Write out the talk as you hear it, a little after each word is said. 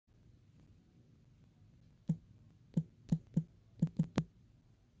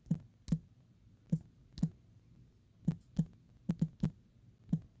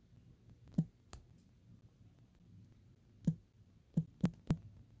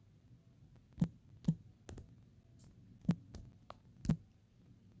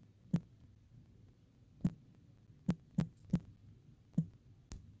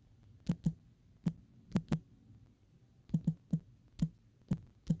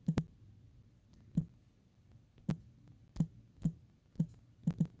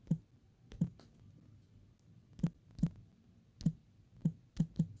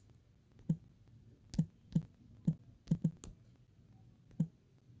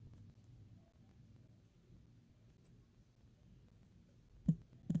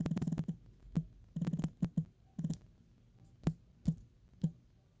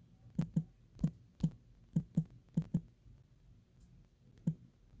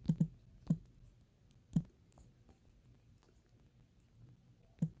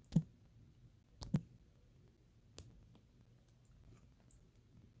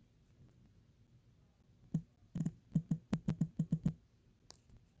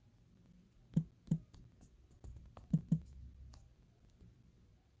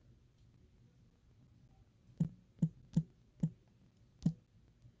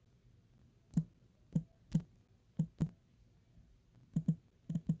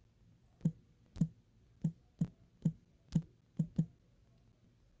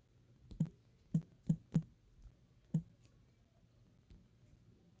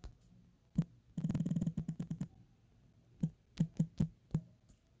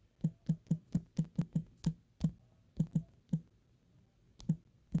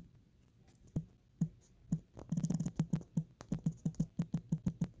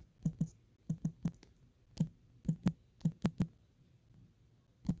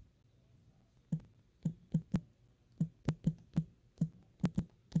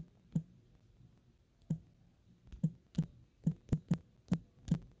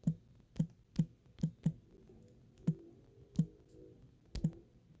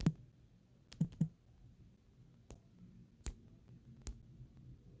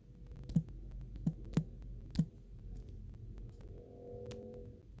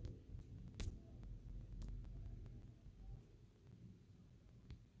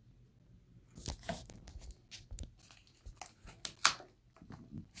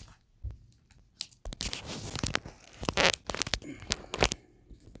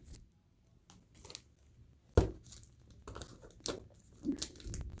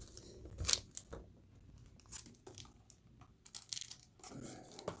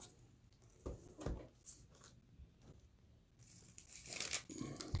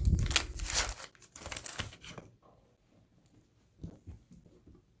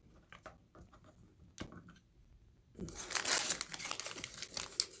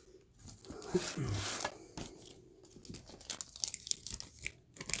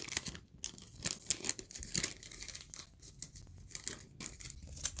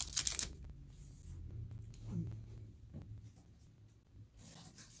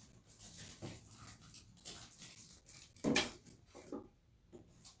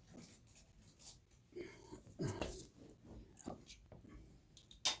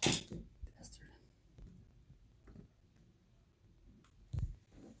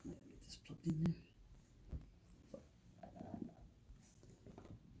In there.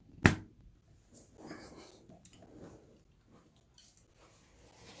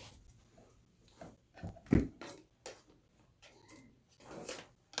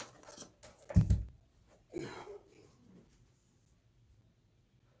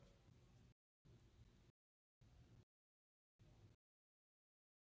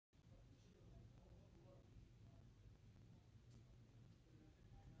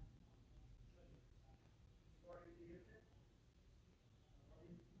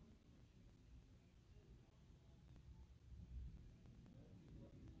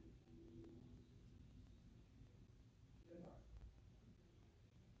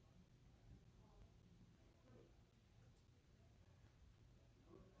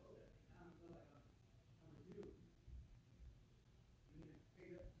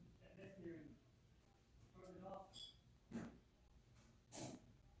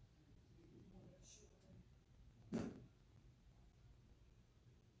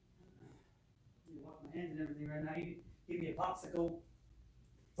 My hands and everything right now. You give me a popsicle.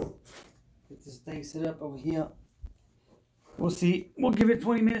 Get this thing set up over here. We'll see. We'll give it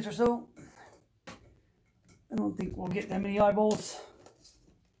 20 minutes or so. I don't think we'll get that many eyeballs,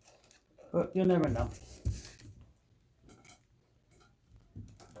 but you'll never know.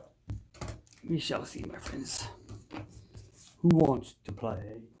 We shall see, my friends. Who wants to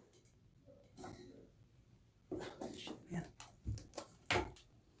play? Shit, man.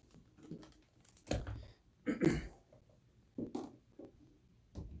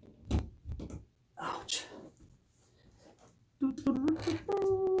 Ouch.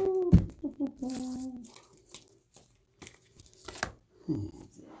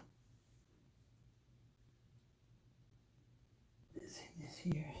 This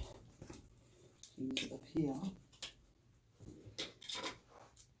here. Up here.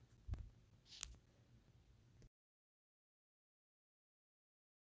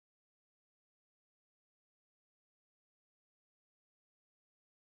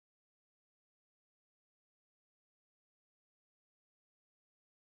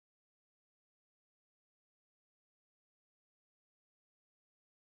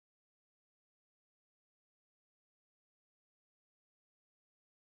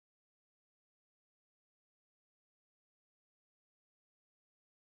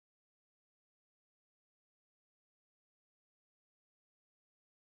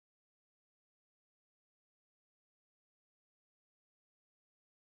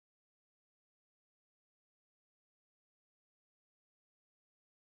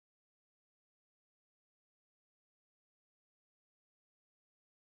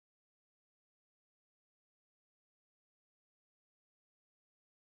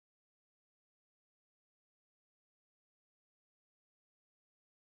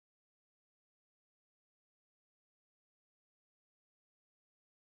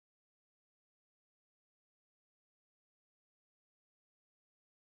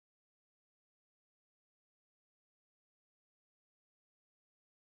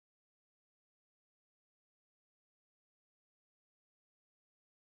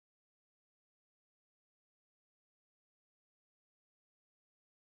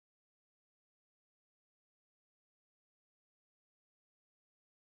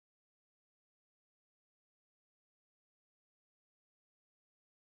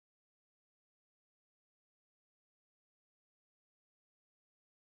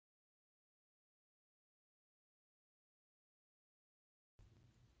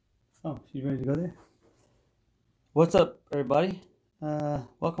 Oh, she's ready to go there. What's up, everybody?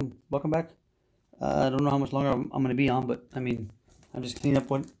 Welcome back. I don't know how much longer I'm going to be on, but I mean, I'm just cleaning up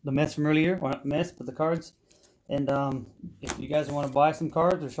the mess from earlier, or not mess, but the cards. And if you guys want to buy some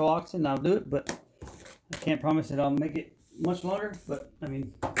cards or show auction, I'll do it. But I can't promise that I'll make it much longer. But I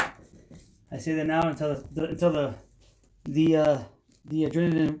mean, I say that now until the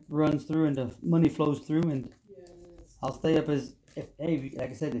adrenaline runs through and the money flows through, and I'll stay up as hey, like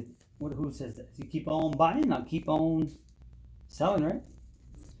I said. Who says that? If you keep on buying, I'll keep on selling, right?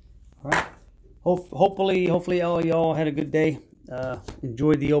 All right. Hopefully all y'all had a good day.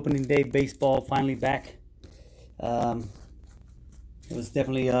 Enjoyed the opening day baseball, finally back. It was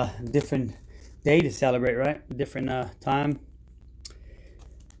definitely a different day to celebrate, right? A different time.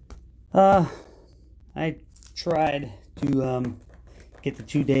 I tried to get the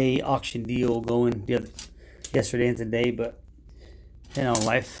 2-day auction deal going yesterday and today, but you know,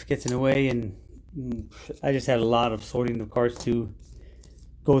 life gets in the way, and I just had a lot of sorting of cards to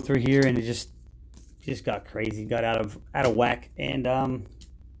go through here, and it just got crazy, got out of whack, and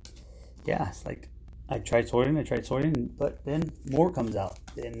yeah, it's like I tried sorting, but then more comes out,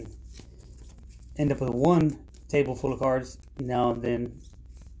 then end up with one table full of cards. Now and then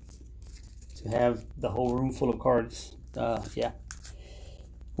to have the whole room full of cards. Yeah.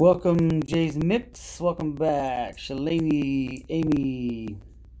 Welcome, Jay's Mix. Welcome back, Shalani, Amy,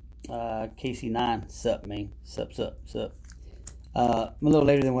 KC9. Sup, man? Sup. I'm a little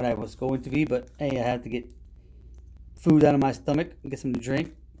later than what I was going to be, but hey, I had to get food out of my stomach, get some to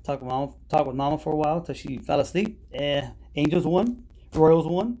drink, talk with mama for a while till she fell asleep. Angels won, Royals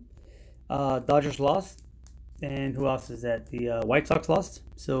won, Dodgers lost, and who else is that? The White Sox lost.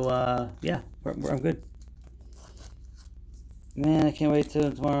 So yeah, I'm good. Man, I can't wait till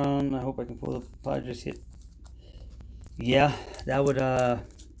tomorrow. I hope I can pull the Padres hit. Yeah, that would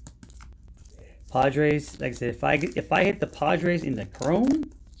Padres. Like I said, if I hit the Padres in the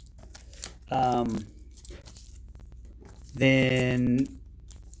Chrome, then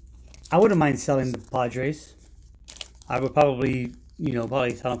I wouldn't mind selling the Padres. I would probably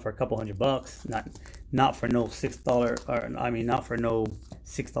sell them for a couple $100. Not for no $6, or I mean, not for no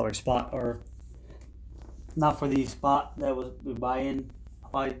 $6 spot, or not for the spot that we buy in.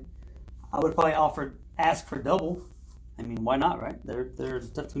 I would probably ask for double. I mean, why not, right? They're a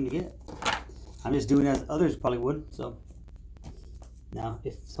tough team to get. I'm just doing as others probably would. So now,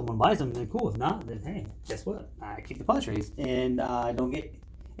 if someone buys them, then cool. If not, then hey, guess what? I keep the Padres, and I don't get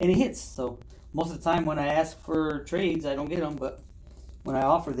any hits. So most of the time when I ask for trades, I don't get them. But when I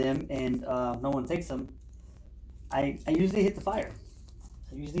offer them and no one takes them, I usually hit the fire.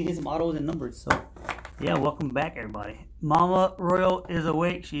 I usually hit some autos and numbers. So yeah, welcome back, everybody. Mama Royal is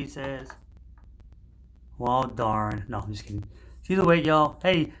awake, she says. Well, darn. No, I'm just kidding. She's awake, y'all.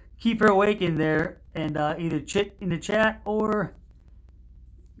 Hey, keep her awake in there, and either chit in the chat or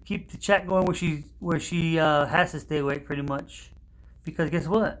keep the chat going where she has to stay awake, pretty much. Because guess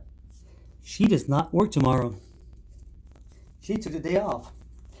what? She does not work tomorrow. She took the day off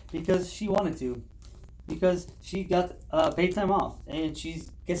because she wanted to, because she got paid time off and she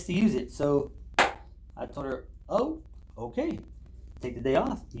gets to use it. So I told her, oh, okay, take the day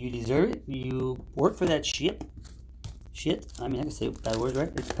off. You deserve it. You work for that shit. I mean, I can say bad words,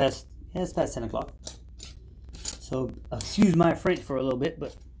 right? It's past 10 o'clock. So excuse my French for a little bit,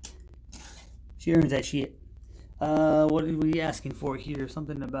 but she earns that shit. What are we asking for here?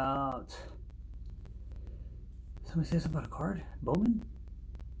 Something about... Somebody says something about a card? Bowman?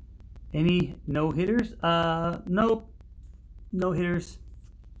 Any no-hitters? Nope. No hitters.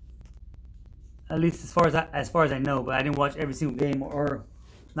 At least as far as I know, but I didn't watch every single game, or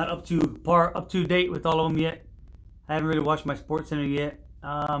not up to date with all of them yet. I haven't really watched my Sports Center yet.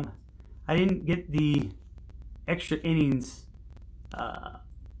 I didn't get the extra innings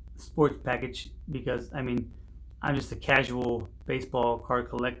sports package because, I mean, I'm just a casual baseball card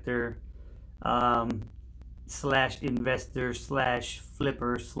collector, slash investor, slash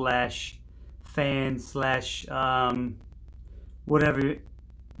flipper, slash fan, slash whatever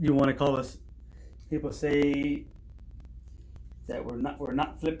you want to call us. People say that we're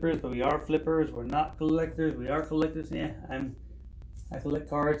not flippers, but we are flippers. We're not collectors, we are collectors. Yeah, I collect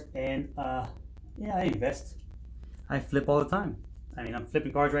cards, and yeah, I invest. I flip all the time. I mean, I'm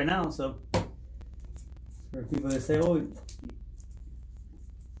flipping cards right now, so for people that say, oh,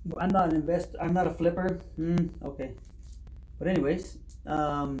 I'm not an investor, I'm not a flipper. Okay. But anyways,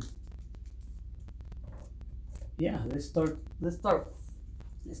 yeah, let's start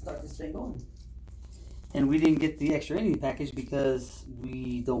this thing going. And we didn't get the extra inning package because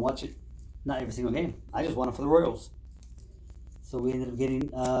we don't watch it, not every single game. I just want it for the Royals. So we ended up getting,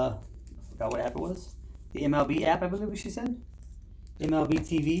 I forgot what app it was. The MLB app, I believe she said. MLB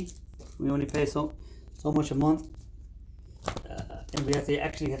TV. We only pay so much a month. And we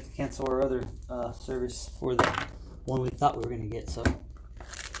actually have to cancel our other service for the one we thought we were going to get. So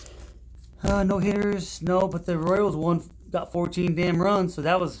no hitters, no, but the Royals got 14 damn runs, so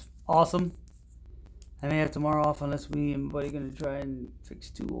that was awesome. I may have tomorrow off unless anybody going to try and fix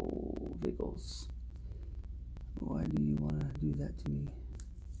 2 old vehicles. Why do you want to do that to me?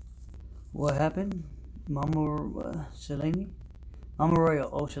 What happened? Mama Shalani? Mama Royal.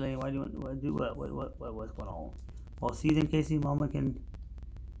 Oh, Shalani, why do you want to do what? What's going on? Well, see then, Casey, Mama can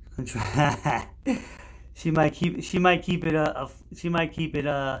try. she might keep it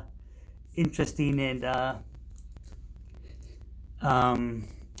interesting and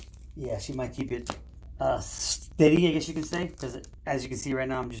yeah, she might keep it steady, I guess you can say, because as you can see right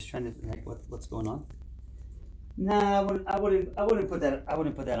now, I'm just trying to like what's going on. Nah, I wouldn't put that. I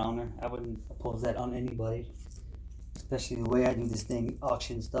wouldn't put that on her. I wouldn't oppose that on anybody, especially the way I do this thing,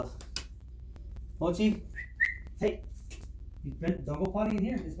 auction stuff. Mochi, hey, don't go potty in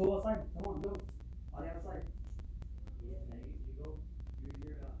here. Just go outside. Come on, go potty outside. Yeah, now you go.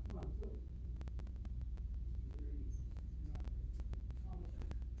 Come on, go.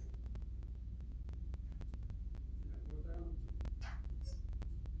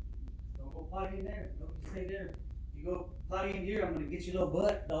 Don't go potty in there. Don't stay there. You go potty in here, I'm gonna get your little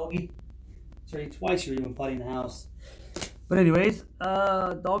butt, doggy. It's already twice you're even potty in the house. But anyways,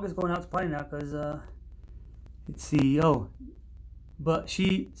 dog is going out to potty now because let's see. Oh, but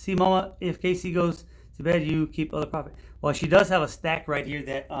see, Mama, if Casey goes to bed, you keep all the profit. Well, she does have a stack right here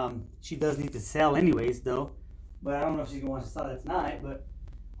that she does need to sell anyways, though. But I don't know if she's gonna want to sell it tonight. But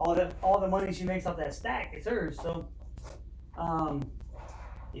all the money she makes off that stack, it's hers. So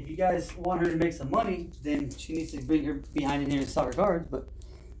if you guys want her to make some money, then she needs to bring her behind in here and sell her cards. But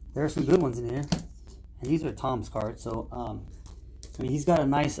there are some good ones in here, and these are Tom's cards. So I mean, he's got a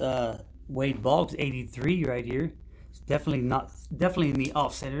nice Wade Boggs 83 right here. It's definitely in the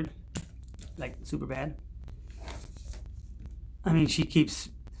off-centered, like super bad. I mean, she keeps.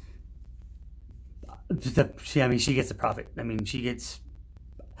 I mean, she gets a profit. I mean, she gets.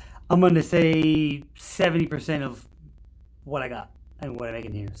 I'm gonna say 70% of what I got and what I make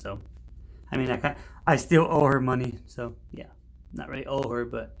in here. So, I mean, I still owe her money. So yeah, not really owe her,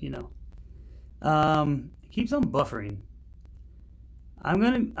 but you know, it keeps on buffering.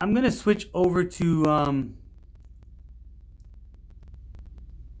 I'm gonna switch over to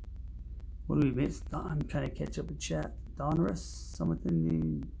what do we miss? I'm trying to catch up in chat. Donruss,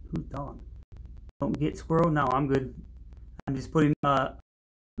 something. Who's Don? Don't get squirrel. No, I'm good. I'm just putting.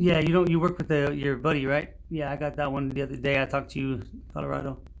 Yeah, you work with your buddy, right? Yeah, I got that one the other day. I talked to you,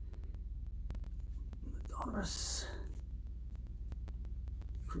 Colorado. Donruss.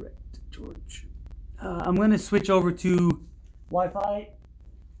 Correct, George. I'm gonna switch over to Wi-Fi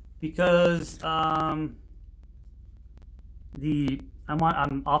because I'm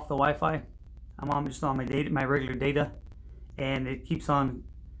off the Wi-Fi. I'm just on my regular data, and it keeps on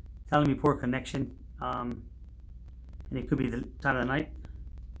telling me poor connection. And it could be the time of the night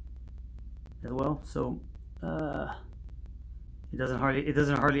as well. So it doesn't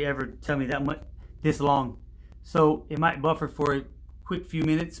hardly ever tell me that much this long. So it might buffer for a quick few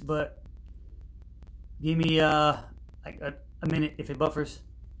minutes, but give me like a minute if it buffers.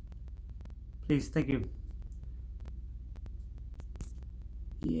 Please, thank you.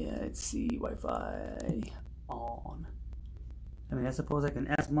 Yeah, let's see, Wi-Fi on. I mean, I suppose I can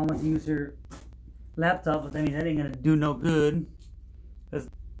ask Mama to use her laptop, but I mean, that ain't gonna do no good. Cause,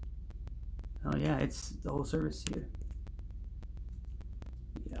 oh yeah, it's the whole service here.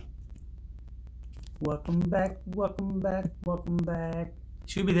 Yeah. Welcome back, welcome back, welcome back.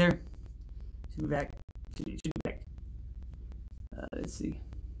 Should be there. Should be back. Should be back. Let's see.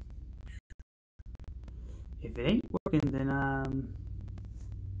 If it ain't working, then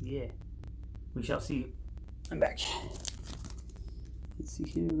yeah, we shall see. I'm back. Let's see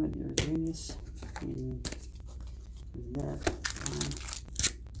here. There's this. And that.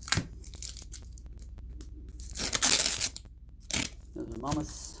 Those are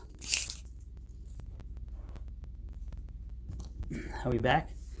Mamas. Are we back?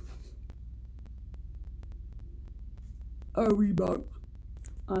 Are we back?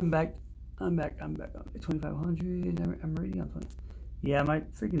 I'm back. I'm back. 2500. I'm reading on 20. Yeah, my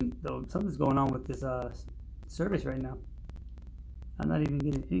freaking though something's going on with this service right now. I'm not even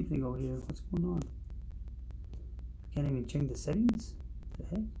getting anything over here. What's going on? I can't even change the settings. What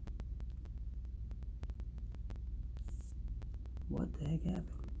the heck? What the heck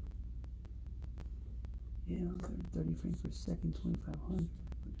happened? Yeah, 30 frames per second, 2500,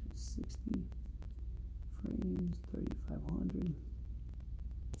 60 frames, 3500.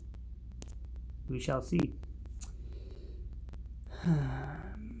 We shall see.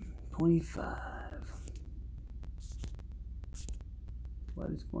 25. What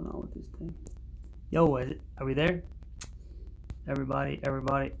is going on with this thing? Yo, are we there? Everybody,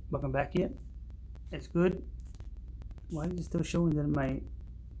 welcome back yet? It's good. Why is it still showing that my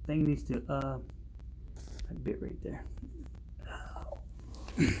thing needs to a bit right there?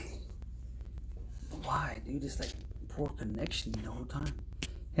 Why, dude? It's like poor connection the whole time.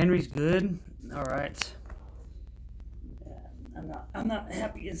 Henry's good. All right. I'm not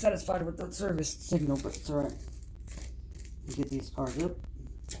happy and satisfied with the service signal, but it's alright. Get these cards up.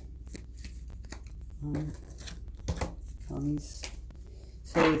 On these.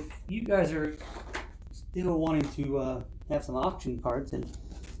 So if you guys are still wanting to have some auction cards and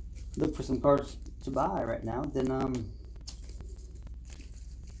look for some cards to buy right now, then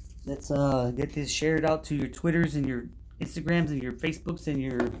let's get this shared out to your Twitters and your Instagrams and your Facebooks and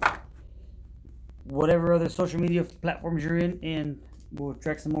your whatever other social media platforms you're in, and we'll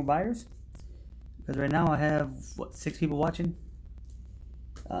attract some more buyers. Because right now I have, what, 6 people watching.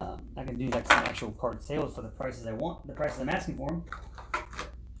 I can do like some actual card sales for the prices I want, the prices I'm asking for them. I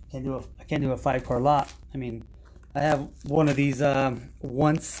can't do a 5-card lot. I mean, I have one of these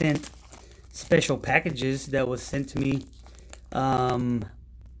 1-cent special packages that was sent to me that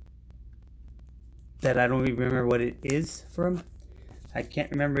I don't even remember what it is from. I can't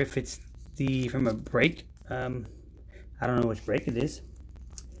remember if it's from a break. I don't know which break it is.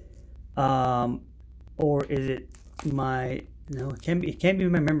 Or is it my... No, it can't be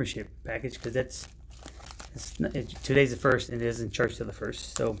my membership package, because today's the 1st and it isn't charged till the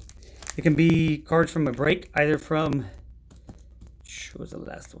 1st. So it can be cards from a break, either from, what was the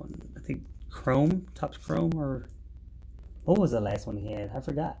last one? I think Chrome, Topps Chrome, or what was the last one he had? I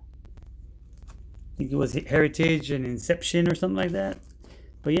forgot. I think it was Heritage and Inception or something like that.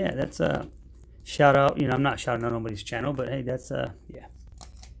 But yeah, that's a shout out. You know, I'm not shouting out nobody's channel, but hey, that's yeah,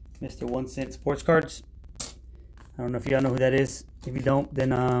 Mr. 1-cent Sports Cards. I don't know if y'all know who that is. If you don't,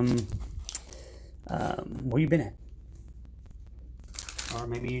 then where you been at? Or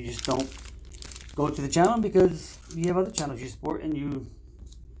maybe you just don't go to the channel because you have other channels you support, and you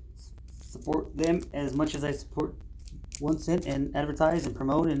support them as much as I support 1-cent and advertise and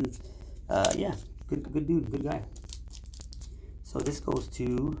promote, and yeah, good dude, good guy. So this goes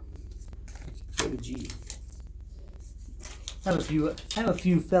to G. Have a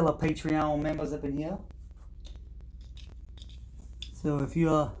few fellow Patreon members up in here. So if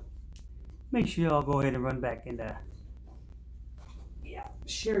you make sure y'all go ahead and run back and yeah,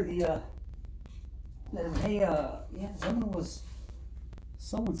 share the hey yeah,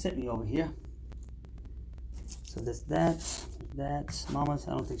 someone sent me over here. So that's Mama's.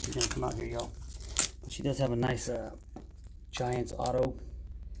 I don't think she's gonna come out here, y'all, but she does have a nice Giants auto,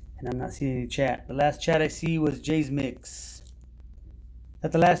 and I'm not seeing any chat. The last chat I see was Jay's Mix.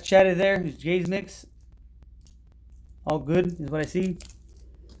 That the last chat is there? Is Jay's Mix? All good is what I see,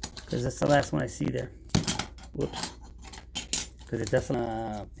 because that's the last one I see there. Whoops. Because it's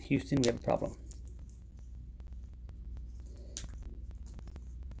definitely Houston. We have a problem.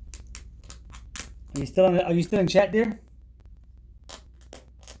 Are you still in chat, dear?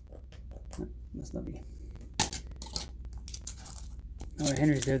 Must not be. Oh,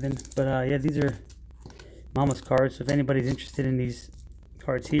 Henry's there then. But yeah, these are Mama's cards. So if anybody's interested in these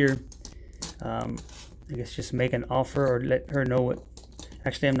cards here, I guess just make an offer or let her know what.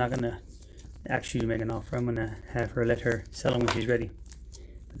 Actually, I'm not gonna actually make an offer. I'm gonna have her let her sell them when she's ready.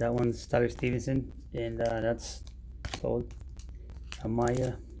 That one's Tyler Stevenson, and that's sold.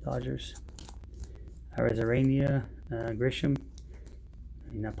 Amaya Dodgers, Arizarania, Grisham.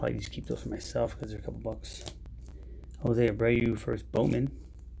 I mean, I'll probably just keep those for myself because they're a couple bucks. Jose Abreu, first Bowman.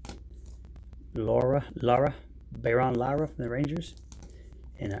 Bayron Lara from the Rangers,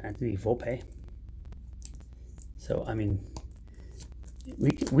 and Anthony Volpe. So I mean,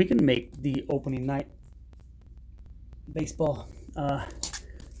 we can make the opening night baseball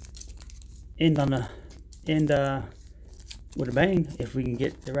end with a bang if we can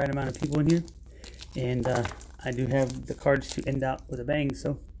get the right amount of people in here, and I do have the cards to end out with a bang.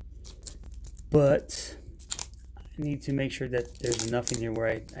 So, but I need to make sure that there's enough in here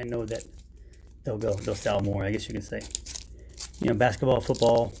where I know that they'll sell more, I guess you can say. You know, basketball,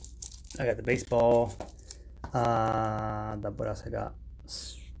 football. I got the baseball. What else I got?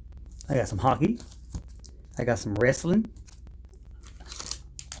 I got some hockey. I got some wrestling.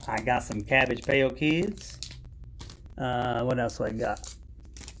 I got some Cabbage Pail Kids. What else do I got?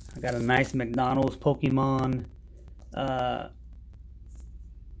 I got a nice McDonald's Pokemon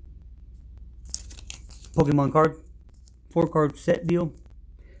card, 4-card set deal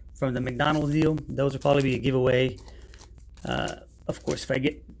from the McDonald's deal. Those will probably be a giveaway. Of course, if I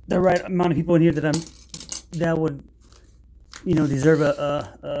get the right amount of people in here that would, you know, deserve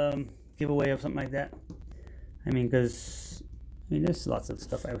a giveaway of something like that. I mean, because there's lots of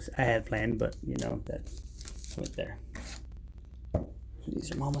stuff I had planned, but you know that went there.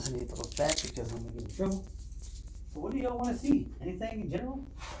 These are Mama's. I need to put those back because I'm gonna get in trouble. So, what do y'all want to see? Anything in general?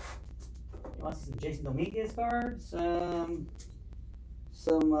 You want to see some Jason Dominguez cards?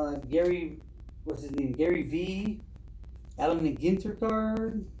 Some Gary, what's his name? Gary V. Allen and Ginter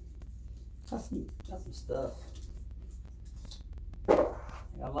card. Got some stuff.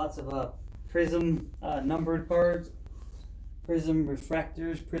 Got lots of Prism numbered cards, Prism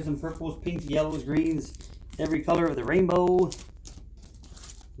refractors, Prism purples, pinks, yellows, greens, every color of the rainbow.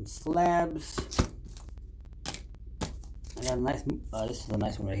 Some slabs. I got a nice. This is a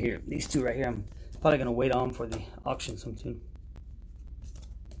nice one right here. These two right here, I'm probably gonna wait on for the auction sometime.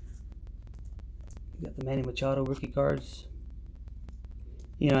 You got the Manny Machado rookie cards.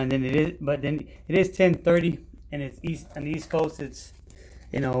 You know, and then it is, but then it is 10:30, and it's on the East Coast. It's,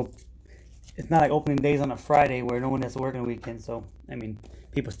 you know, it's not like opening days on a Friday where no one has to work on the weekend. So I mean,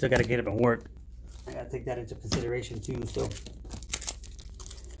 people still got to get up and work. I got to take that into consideration too. So,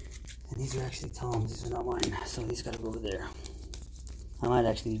 and these are actually Tom's. These are not mine. So these got to go over there. I might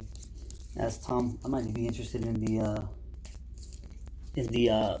actually ask Tom. I might be interested in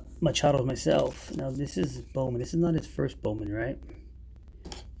the Machado myself. Now this is Bowman. This is not his first Bowman, right?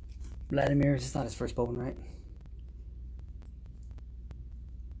 Vladimir, this is not his first Bowman, right?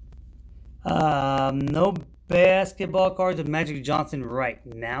 No basketball cards of Magic Johnson right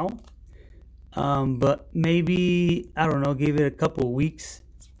now. But maybe, I don't know, give it a couple of weeks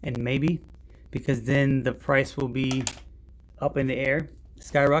and maybe, because then the price will be up in the air,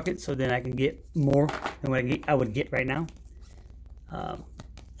 skyrocket, so then I can get more than what I would get right now. I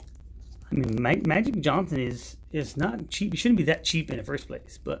mean, Magic Johnson is not cheap. It shouldn't be that cheap in the first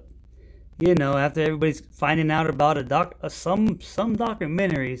place, but you know, after everybody's finding out about some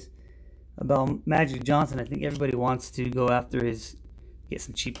documentaries about Magic Johnson, I think everybody wants to go after get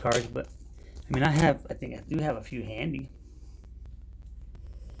some cheap cards. But I mean, I think I do have a few handy.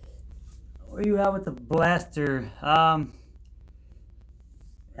 What do you have with the blaster? I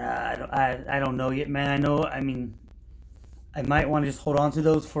don't know yet, man. I mean, I might want to just hold on to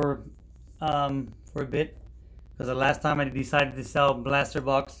those for a bit, because the last time I decided to sell blaster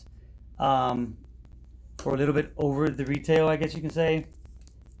box for a little bit over the retail, I guess you can say,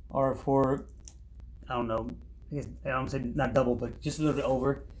 or for, I don't know, I guess I don't say not double, but just a little bit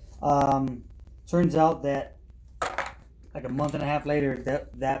over. Turns out that like a month and a half later,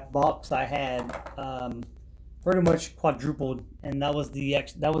 that box I had pretty much quadrupled, and that was the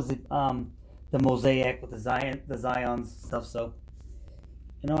mosaic with the Zion stuff. So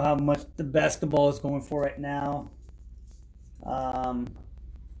you know how much the basketball is going for right now.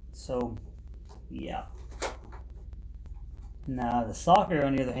 So yeah. Now the soccer,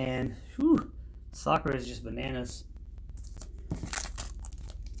 on the other hand, whew, soccer is just bananas.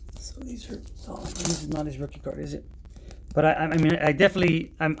 So these are, this is not his rookie card, is it? But I mean, I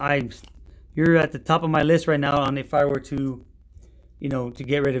definitely, you're at the top of my list right now on if I were to, you know, to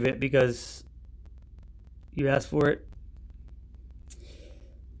get rid of it, because you asked for it.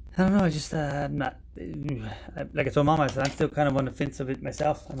 I don't know. I just I'm not, like I told Mama, I said I'm still kind of on the fence of it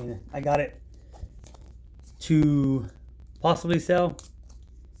myself. I mean, I got it to possibly sell,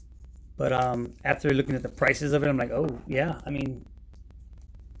 but after looking at the prices of it, I'm like, oh yeah. I mean,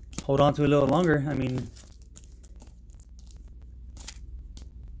 hold on to it a little longer. I mean,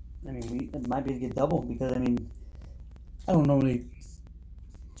 it might be to get double, because I mean, I don't normally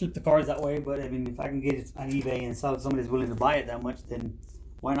flip the cards that way, but I mean, if I can get it on eBay and somebody's willing to buy it that much, then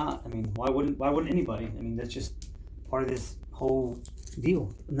why not? I mean, why wouldn't anybody? I mean, that's just part of this whole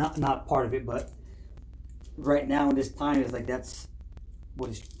deal. Not part of it, but right now in this time, it's like that is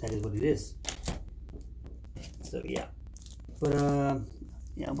what it is. So yeah, but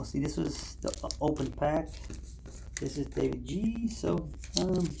yeah, we'll see. This was the open pack. This is David G. So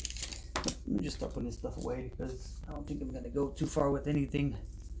let me just start putting this stuff away, because I don't think I'm gonna go too far with anything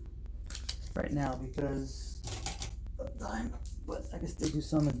right now because of time. But I can still do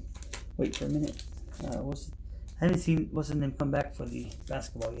some and wait for a minute. I haven't seen what's his name come back for the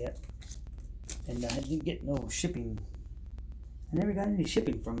basketball yet, and I didn't get no shipping. I never got any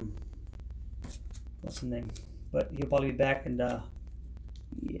shipping from what's his name, but he'll probably be back. And yeah,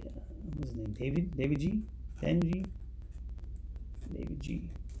 what's his name? David G. David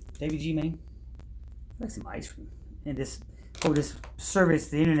G. Man, I like some ice cream. And this service,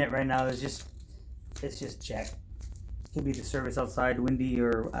 the internet right now is just, it's just jacked. Could be the service outside windy,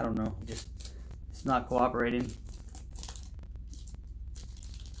 or I don't know, just it's not cooperating.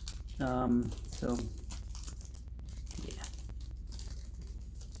 So yeah,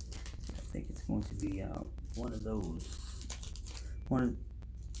 I think it's going to be one of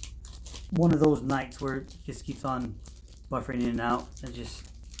those nights where it just keeps on buffering in and out. I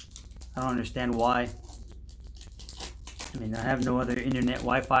don't understand why. I mean, I have no other internet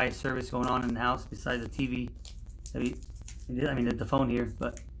Wi-Fi service going on in the house besides the TV. I mean, the phone here,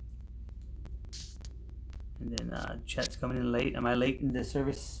 but And then chat's coming in late. Am I late in the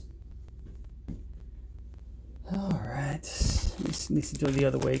service? All right. This needs to go the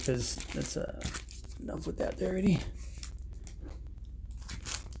other way because that's enough with that there already.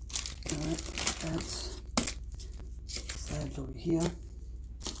 All right, that's slides over here.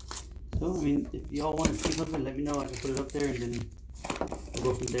 So, I mean, if y'all want to see something, let me know. I can put it up there and then we'll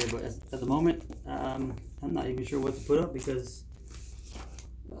go from there. But at the moment, I'm not even sure what to put up because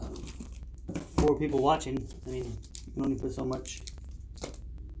 4 people watching. I mean, you can only put so much.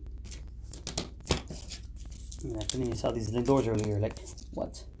 I mean, I couldn't even saw these doors earlier. Like,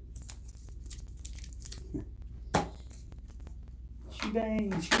 what? She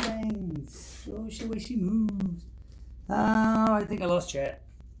bangs, she bangs. Oh, the way she moves. Oh, I think I lost chat.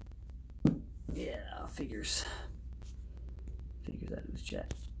 Yeah, figures. Figures I lose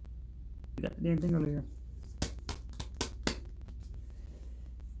chat. We got the damn thing earlier.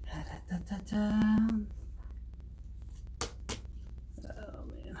 Oh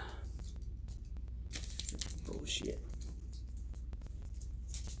man. Bullshit.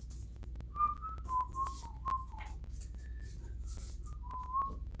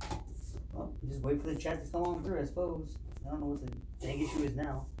 Well, just wait for the chat to come on through, I suppose. I don't know what the dang issue is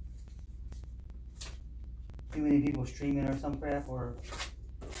now. Too many people streaming or some crap, or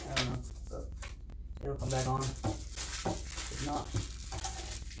I don't know. But it'll come back on. If not,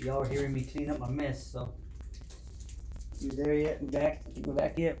 y'all are hearing me clean up my mess, so. You there yet? We back? I think we're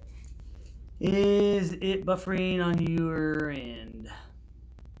back yet. Is it buffering on your end?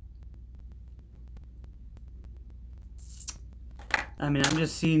 I mean, I'm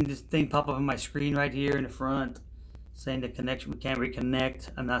just seeing this thing pop up on my screen right here in the front saying the connection, we can't reconnect.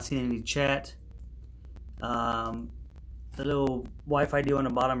 I'm not seeing any chat. The little Wi-Fi deal on the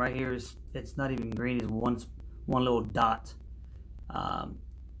bottom right here is, it's not even green, it's one little dot.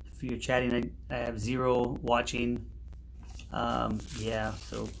 If you're chatting, I have 0 watching. Yeah,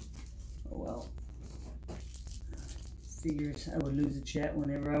 so, oh well. Figures I would lose the chat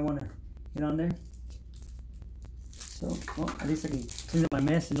whenever I want to get on there. So, well, at least I can clean up my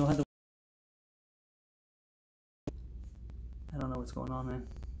mess and don't have to. I don't know what's going on, man.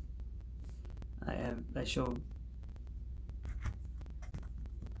 I show.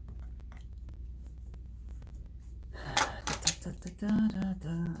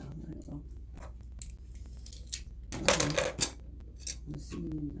 Let's see.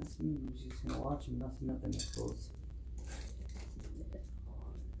 She's gonna watch and nothing, I suppose.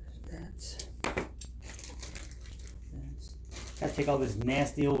 That's. Gotta take all this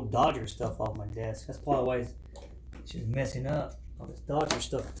nasty old Dodger stuff off my desk. That's probably why it's just messing up. All this Dodger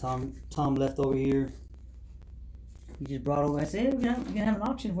stuff Tom left over here. He just brought over. I said, hey, we're gonna have an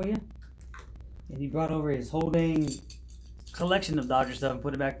auction for you. And he brought over his whole dang collection of Dodger stuff and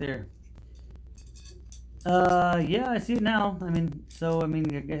put it back there. Yeah, I see it now. I mean, so, I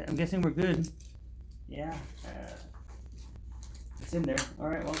mean, I'm guessing we're good. Yeah. It's in there.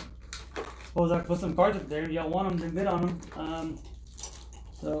 Alright, well. Suppose I could put some cards up there. Y'all want them, then bid on them.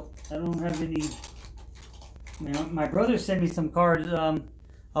 So, I don't have any. I mean, my brother sent me some cards a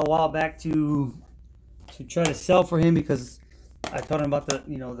while back to try to sell for him because I told him about the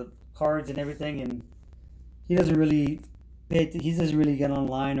the cards and everything, and he doesn't really get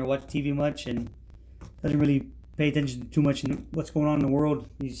online or watch TV much, and doesn't really pay attention too much in what's going on in the world.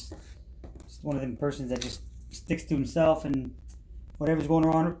 He's just one of them persons that just sticks to himself, and whatever's going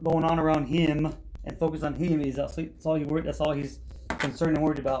on around him and focus on him is that's all he's concerned and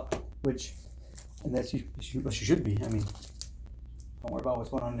worried about, and that's what you should be. I mean, don't worry about what's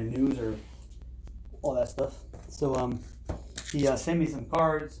going on in the news or all that stuff. So he sent me some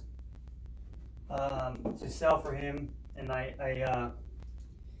cards to sell for him, and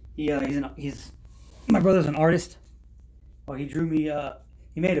he's my brother's an artist. Well, he drew me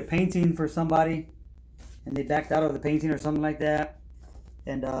he made a painting for somebody, and they backed out of the painting or something like that,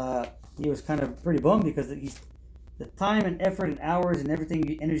 and he was kind of pretty bummed because the time and effort and hours and everything,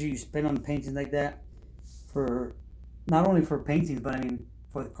 the energy you spend on paintings like that, for not only for paintings, but I mean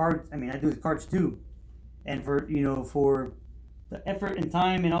for the cards. I mean, I do the cards too, and for for the effort and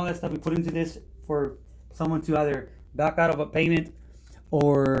time and all that stuff we put into this, for someone to either back out of a payment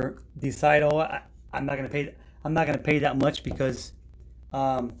or decide, oh, I'm not gonna pay that much because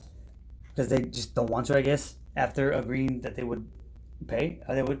they just don't want to, I guess, after agreeing that they would pay.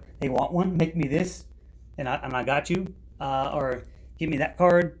 They want one, make me this, and I got you, or give me that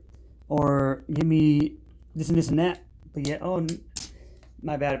card, or give me this and this and that. But yet, oh,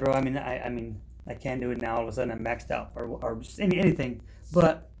 my bad, bro. I mean, I can't do it now. All of a sudden, I'm maxed out, or just anything.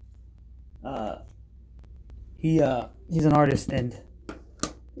 But he's an artist, and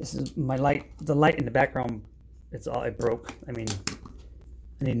this is the light in the background it broke. I mean,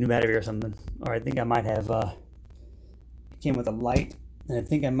 I need a new battery or something. Or I think I might have it came with a light, and I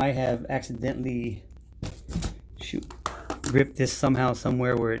think I might have accidentally ripped this somehow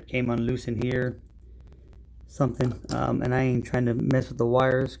somewhere where it came unloose in here. Something. And I ain't trying to mess with the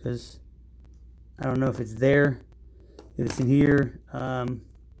wires because I don't know if it's there, if it's in here. And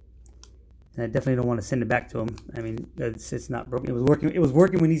I definitely don't want to send it back to him. I mean, it's not broken. It was working. It was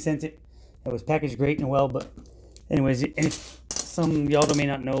working when he sent it. It was packaged great and well. But anyways, and if some y'all may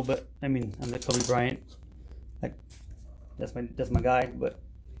not know, but I mean, I'm the Kobe Bryant. Like that's my guy. But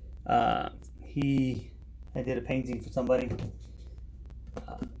I did a painting for somebody.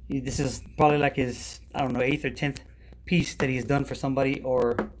 This is probably like his, I don't know, 8th or 10th piece that he's done for somebody,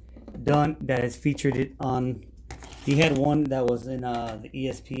 or done that has featured it on. He had one that was in the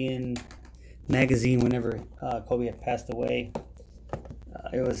ESPN magazine whenever Kobe had passed away.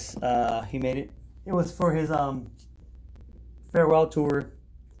 It was he made it. It was for his farewell tour.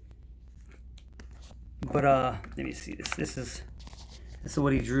 But let me see this. This is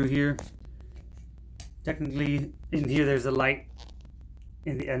what he drew here. Technically, in here there's a light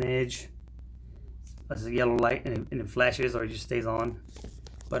in the edge. That's a yellow light, and it flashes or it just stays on.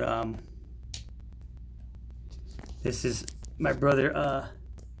 But this is my brother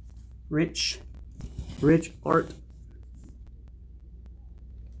Rich Art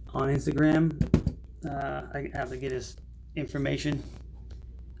on Instagram. I have to get his information.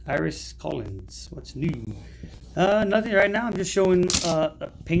 Iris Collins, what's new? Nothing right now. I'm just showing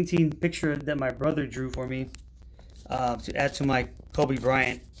a painting picture that my brother drew for me to add to my Kobe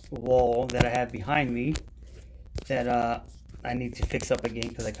Bryant wall that I have behind me that I need to fix up again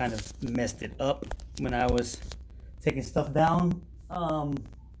because I kind of messed it up when I was taking stuff down.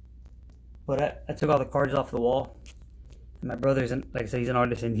 But I took all the cards off the wall. And my brother's, like I said, he's an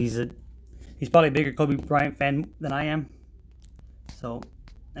artist, and he's probably a bigger Kobe Bryant fan than I am. So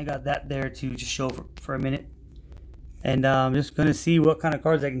I got that there to just show for a minute. And I'm just going to see what kind of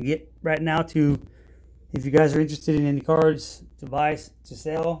cards I can get right now to, if you guys are interested in any cards to buy, to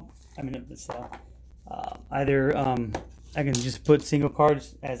sell. I mean, to sell. Either I can just put single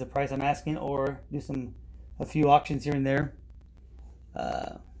cards as the price I'm asking, or do a few auctions here and there.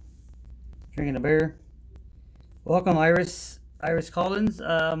 Drinking a beer. Welcome, Iris Collins.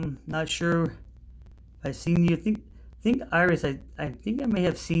 Not sure if I've seen you. Think Iris. I think I may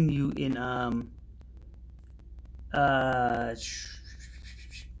have seen you in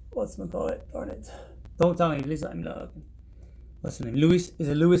what's it called? Darn it! Don't tell me. At least I'm looking. What's the name? Lewis. Is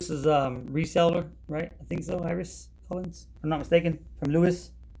it Lewis's reseller? Right? I think so. Iris Collins. If I'm not mistaken. From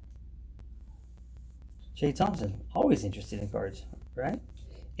Lewis. Jay Thompson. Always interested in cards, right?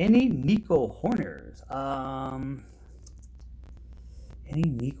 Any Nico Horners? Any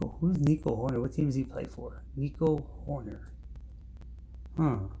Nico? Who's Nico Horner? What team does he play for? Nico Horner.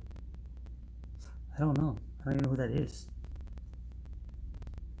 Huh. I don't know. I don't even know who that is.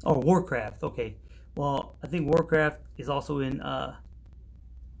 Oh, Warcraft. Okay. Well, I think Warcraft is also in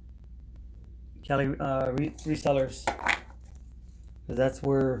Cali resellers. Because that's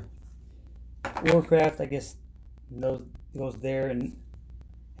where Warcraft, I guess, goes there, and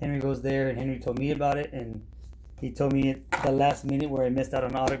Henry goes there, and Henry told me about it, and he told me at the last minute where I missed out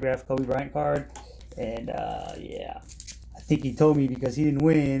on an autographed Kobe Bryant card. And yeah, I think he told me because he didn't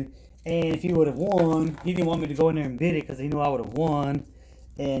win, and if he would have won, he didn't want me to go in there and bid it because he knew I would have won,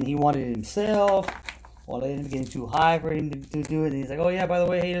 and he wanted it himself. Well, it ended up getting too high for him to do it, and he's like, oh yeah, by the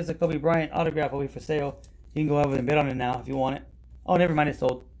way, hey, there's a Kobe Bryant autograph over for sale. You can go over and bid on it now if you want it. Oh, never mind, it's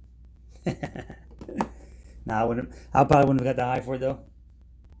sold. Nah, I probably wouldn't have got that high for it though.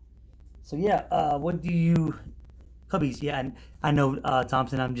 So yeah, what do you, Cubbies? Yeah, I know,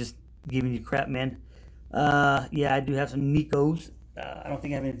 Thompson. I'm just giving you crap, man. Yeah, I do have some Nikos. I don't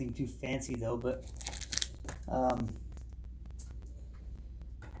think I have anything too fancy though, but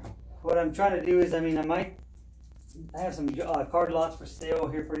what I'm trying to do is, I mean, I have some card lots for sale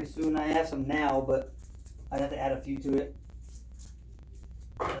here pretty soon. I have some now, but I'd have to add a few to it.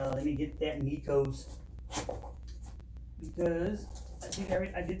 Let me get that Nikos, because I think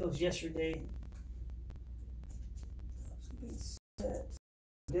I did those yesterday.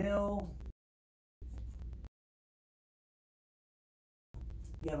 Dell.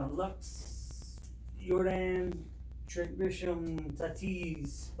 Gavin Lux, Jordan, Trent Grisham,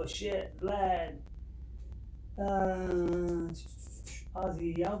 Tatis, Bichette, Vlad,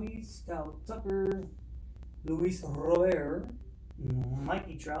 Ozzy Albies, Kyle Tucker, Luis Robert,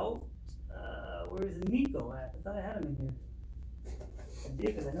 Mikey Trout. Where's Nico at? I thought I had him in here. I did,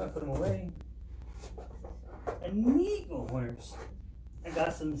 because I know I put him away. And Nico Horners. I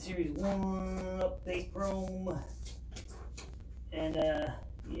got some Series 1 update chrome. And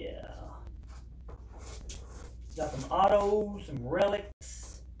yeah. Got some autos, some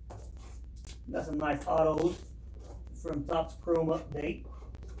relics. Got some nice autos from Topps Chrome Update.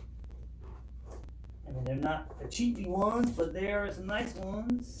 I mean, they're not the cheapy ones, but they are some nice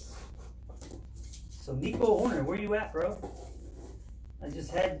ones. So Nico Horner, where you at, bro? I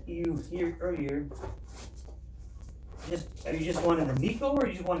just had you here earlier. Are you just wanting the Nico, or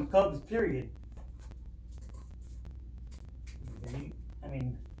you just wanting Cubs, period? I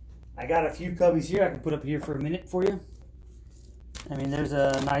mean, I got a few Cubbies here I can put up here for a minute for you. I mean, there's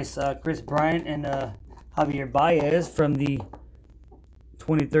a nice Chris Bryant and Javier Baez from the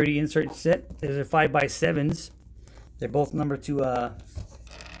 2030 insert set. There's a 5x7s. They're both numbered to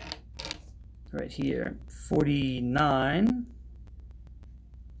right here, 49.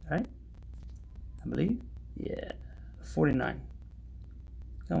 Right? I believe. Yeah, 49.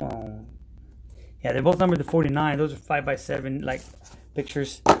 Come on. Yeah, they're both numbered to 49. Those are 5x7 like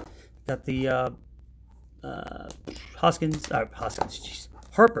pictures. Got the Hoskins, jeez,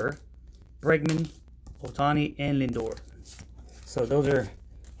 Harper, Bregman, Ohtani, and Lindor. So those are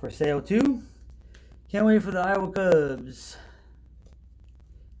for sale too. Can't wait for the Iowa Cubs.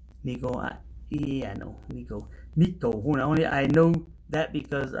 Nico, yeah, I know Nico Horner. I know that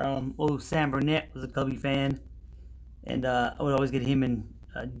because Sam Burnett was a Cubby fan, and I would always get him and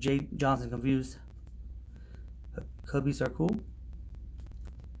Jay Johnson confused. Cubbies are cool.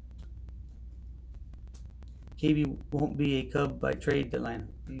 KB won't be a Cub by trade deadline.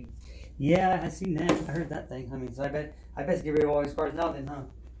 Yeah, I seen that. I heard that thing. I mean, so I bet get rid of all these cards now then, huh?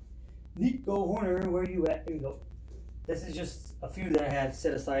 Nico Horner, where you at? Here we go. This is just a few that I had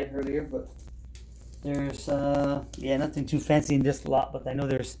set aside earlier, but there's yeah, nothing too fancy in this lot, but I know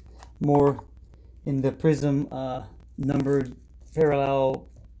there's more in the Prism numbered parallel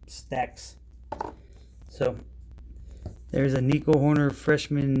stacks. So there's a Nico Horner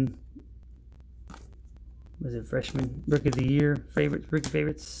freshman. Was it freshman rookie of the year rookie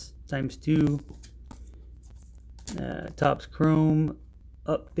favorites ×2. Topps Chrome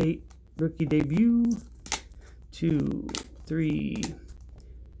update rookie debut 2, 3.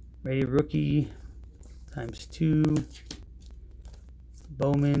 Rated rookie ×2.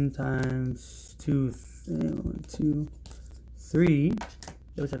 Bowman ×2, 1, 2, 3.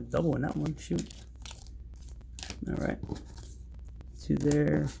 There was a double in that one. Shoot. All right. 2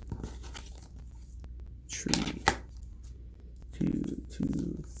 there. 3, 2,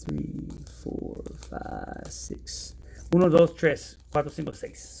 2, 3, 4, 5, 6. 1, 2, 3, 4, 5,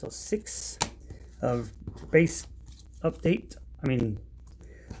 6. So 6 of base update. I mean,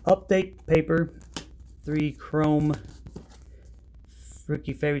 update paper. 3 Chrome.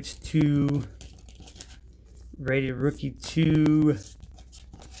 Rookie favorites 2. Rated rookie 2.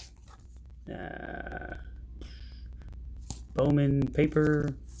 Bowman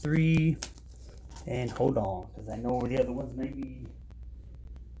paper 3. And hold on, because I know where the other ones may be.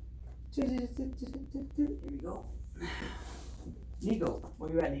 Here we go. Nico,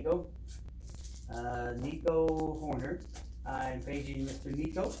 where you at, Nico? Nico Horner. I'm paging Mr.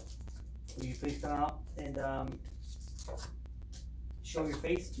 Nico. Will you please come out and show your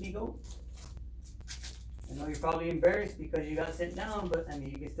face, Nico? I know you're probably embarrassed because you got sent down, but I mean,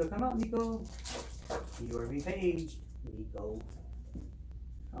 you can still come out, Nico. You are being paged, Nico.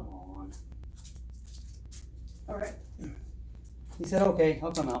 Come on. Alright. He said, okay,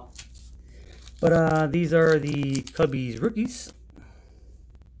 I'll come out. But these are the Cubbies rookies.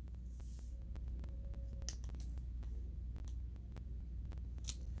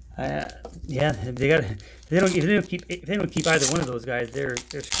 Yeah, if they don't keep either one of those guys, they're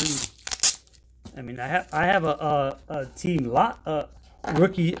screwed. I mean, I have a team lot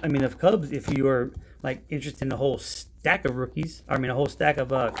rookie. I mean, of Cubs. If you are like interested in a whole stack of rookies, I mean, a whole stack of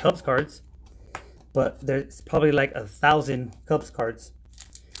Cubs cards. But there's probably like 1,000 Cubs cards.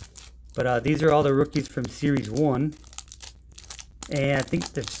 But these are all the rookies from Series 1. And I think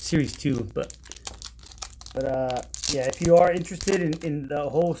there's Series 2. But yeah, if you are interested in the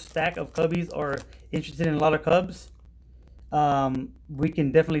whole stack of Cubbies or interested in a lot of Cubs, we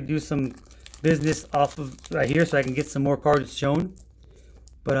can definitely do some business off of right here so I can get some more cards shown.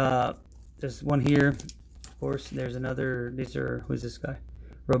 But there's one here. Of course, there's another. These are, who's this guy?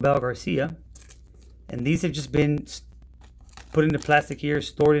 Robel Garcia. And these have just been put in the plastic here,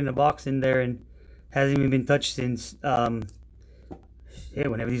 stored in a box in there, and hasn't even been touched since yeah,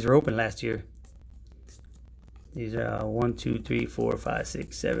 whenever these were open last year. These are 1, 2, 3, 4, 5,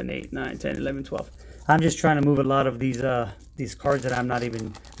 6, 7, 8, 9, 10, 11, 12. I'm just trying to move a lot of these cards that I'm not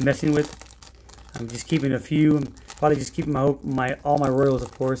even messing with. I'm just keeping a few. Probably just keeping my all my Royals,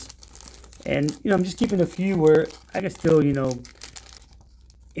 of course. And, you know, I'm just keeping a few where I can still, you know,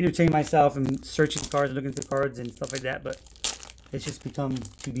 entertain myself and searching cards, looking through cards and stuff like that. But it's just become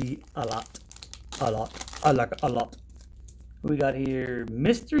to be a lot. A lot. We got here,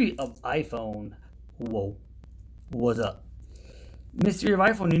 Mystery of iPhone. Whoa. What's up? Mystery of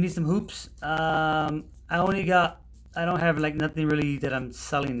iPhone, you need some hoops. I don't have like nothing really that I'm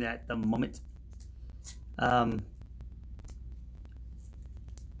selling at the moment. I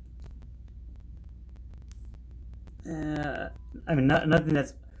mean, nothing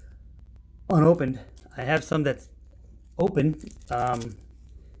that's unopened. I have some that's open, that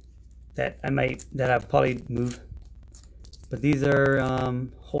I'll probably move. But these are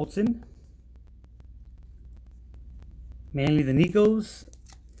Holton. Mainly the Nikos.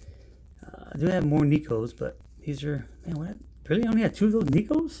 I do have more Nikos, but these are, man, what? Really? I only had 2 of those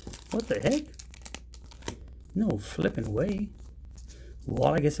Nikos? What the heck? No flipping way.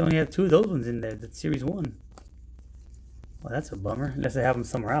 Well, I guess I only have 2 of those ones in there. That's Series 1. Well, that's a bummer. Unless I have them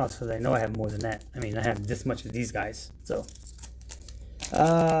somewhere else, because I know I have more than that. I mean, I have this much of these guys. So,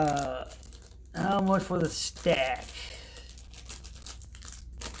 how much for the stack?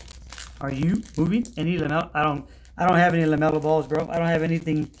 Are you moving any LaMelo? I don't have any LaMelo balls, bro. I don't have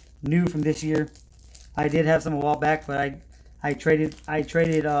anything new from this year. I did have some a while back, but I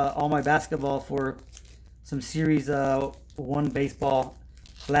traded all my basketball for some Series 1 baseball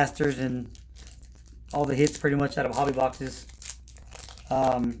blasters and all the hits pretty much out of hobby boxes.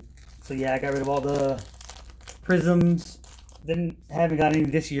 So yeah, I got rid of all the prisms. Haven't got any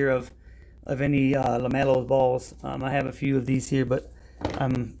this year of any LaMelo balls. I have a few of these here, but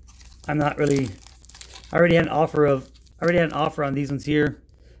I'm not really. I already had an offer on these ones here.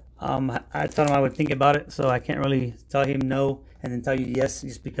 I told him I would think about it, so I can't really tell him no and then tell you yes,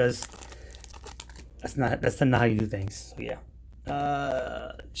 just because that's not how you do things. So yeah.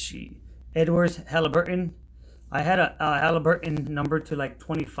 Edwards Halliburton. I had a Halliburton number to like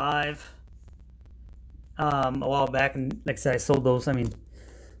 25 a while back, and like I said, I sold those. I mean,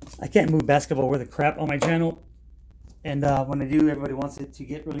 I can't move basketball worth of crap on my channel, and when I do, everybody wants it to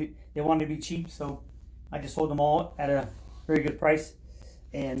get they want it to be cheap, so I just sold them all at a very good price,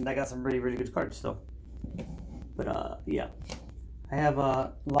 and I got some really good cards. So, but yeah, I have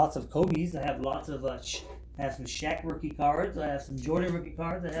lots of Kobe's. I have lots of I have some Shaq rookie cards. I have some Jordan rookie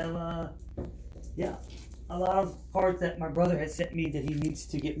cards. I have yeah, a lot of cards that my brother had sent me that he needs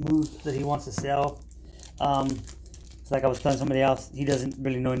to get moved, that he wants to sell. It's like I was telling somebody else, he doesn't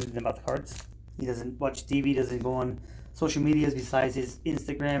really know anything about the cards. He doesn't watch TV, doesn't go on social medias besides his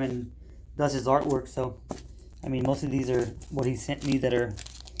Instagram, and does his artwork. So, I mean, most of these are what he sent me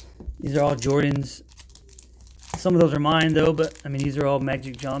these are all Jordans. Some of those are mine though, but I mean, these are all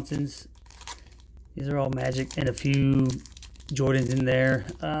Magic Johnsons. These are all Magic and a few Jordans in there.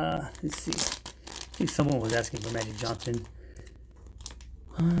 Let's see. I think someone was asking for Magic Johnson.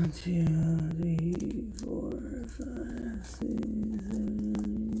 1, 2, 3, 4, 5, 6, 7,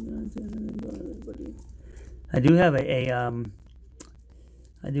 8, 9, 10, 11. I do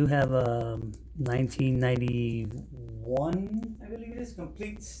have a 1991, I believe it is,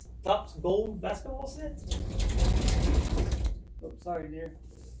 complete Topps gold basketball set. Oh, sorry, dear.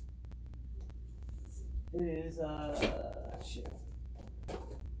 It is shit.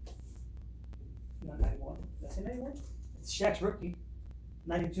 Not 91. That's it, 91? It's Shaq's rookie.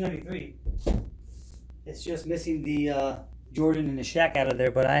 92, 93. It's just missing the Jordan and the Shaq out of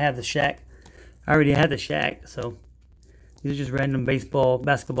there, but I have the Shaq. I already had the Shaq, so these are just random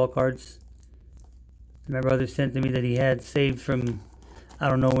basketball cards. My brother sent to me that he had saved from, I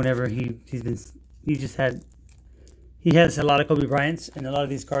don't know, whenever he has a lot of Kobe Bryant's, and a lot of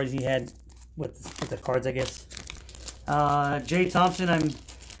these cards he had with the cards, I guess. Jay Thompson,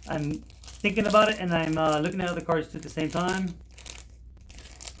 I'm thinking about it, and I'm looking at other cards too at the same time.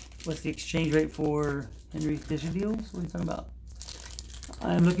 What's the exchange rate for Henry Fisher deals? What are you talking about?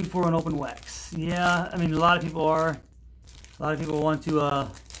 I'm looking for an open wax. Yeah, I mean, a lot of people are. A lot of people want to.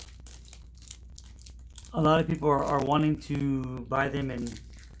 A lot of people are wanting to buy them, and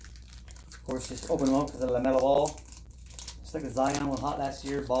of course, just open them up because of the LaMelo ball. Just like the Zion was hot last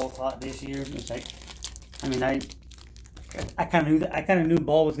year, ball was hot this year. It's like, I mean, I kind of knew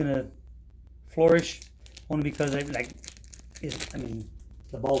ball was gonna flourish, only because I mean,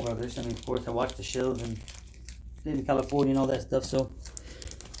 the Ball brothers. I mean, of course, I watched the shows and in California and all that stuff. So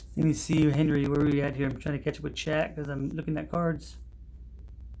let me see, Henry, where are we at here? I'm trying to catch up with chat because I'm looking at cards.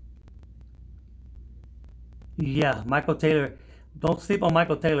 Yeah, Michael Taylor. Don't sleep on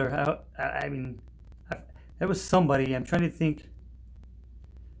Michael Taylor. I mean, there was somebody. I'm trying to think.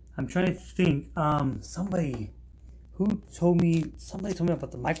 Somebody. who told me? Somebody told me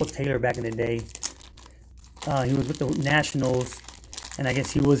about the Michael Taylor back in the day. He was with the Nationals, and I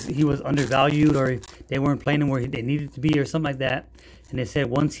guess he was undervalued, or they weren't playing him where they needed to be, or something like that. And they said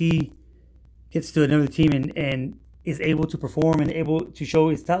once he gets to another team and is able to perform and able to show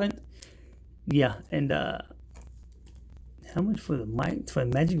his talent, yeah. And how much for the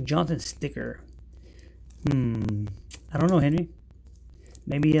Magic Johnson sticker? I don't know, Henry.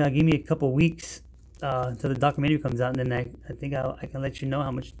 Maybe give me a couple weeks until the documentary comes out, and then I think I can let you know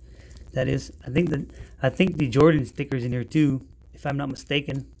how much that is. I think the Jordan sticker's in here too, if I'm not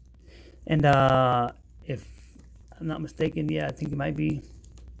mistaken. And if I'm not mistaken, yeah, I think it might be,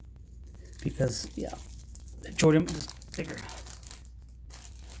 because yeah, the Jordan sticker.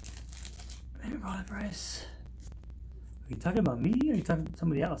 Maybe product price. Are you talking about me, or are you talking to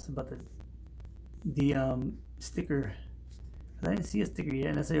somebody else about the sticker? I didn't see a sticker yet,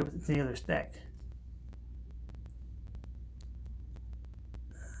 unless it's the other stack.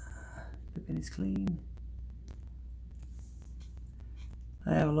 The penny's clean.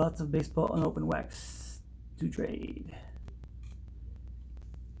 I have lots of baseball unopened wax to trade.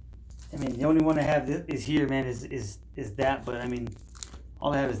 I mean, the only one I have is here, man, is that. But I mean,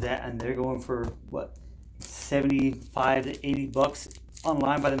 all I have is that, and they're going for what, 75 to 80 bucks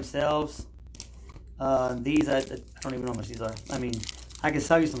online by themselves. These I don't even know how much these are. I mean, I can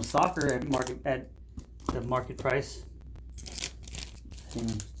sell you some soccer at the market price. I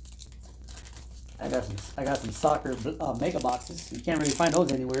mean, I got some soccer mega boxes. You can't really find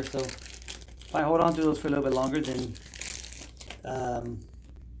those anywhere. So if I hold on to those for a little bit longer, then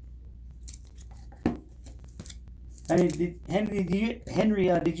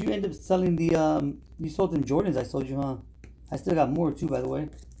Henry, did you end up selling the you sold them Jordans? I sold you, huh? I still got more too, by the way.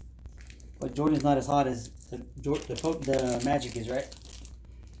 But Jordan's not as hot as the Magic is, right?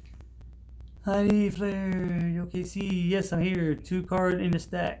 Hi, Flair. Okay, see, yes, I'm here. 2 card in the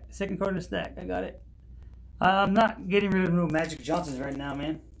stack. Second card in the stack. I got it. I'm not getting rid of no Magic Johnsons right now,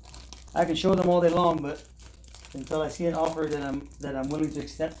 man. I can show them all day long, but until I see an offer that I'm willing to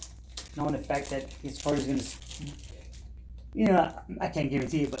accept, knowing the fact that his card is gonna, you know, I can't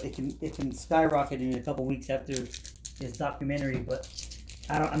guarantee it, but it can skyrocket in a couple weeks after his documentary. But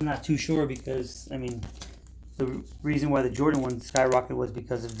I'm not too sure, because I mean, the reason why the Jordan one skyrocketed was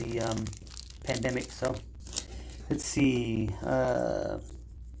because of the pandemic. So let's see, how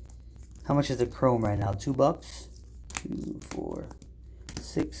much is the chrome right now? $2. 2, 4,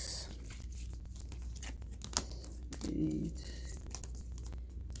 6, 8,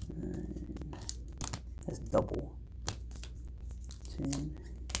 9. That's double. 10,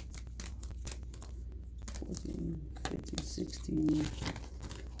 14, 15, 16.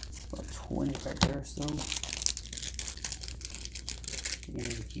 About 20 right there. So I'm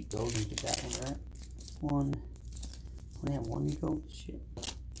gonna keep those into that one, right? One. Only have one Nico. Shit.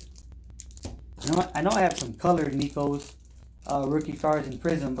 I know I have some colored Nikos, rookie cards in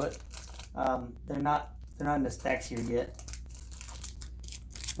Prism, but they're not in the stacks here yet.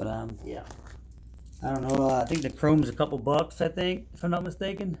 But yeah, I don't know. I think the chrome's a couple bucks, I think, if I'm not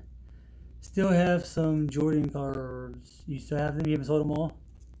mistaken. Still have some Jordan cards. You still have them? You haven't sold them all?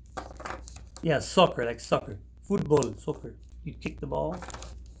 Yeah, soccer, like soccer, football, soccer. You kick the ball.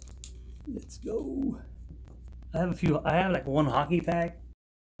 Let's go. I have a few. I have like one hockey pack.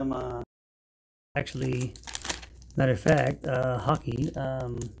 Actually, matter of fact, hockey.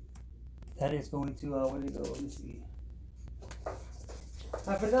 That is going to where did it go? Let me see.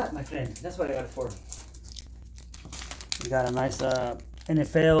 I forgot, my friend. That's what I got it for. We got a nice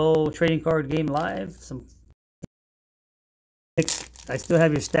NFL trading card game live. Some. I still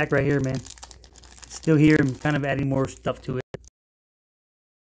have your stack right here, man. It's still here. I'm kind of adding more stuff to it.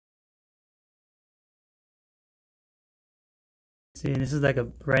 See, this is like a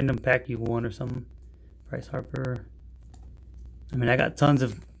random pack you won or something. Bryce Harper. I mean, I got tons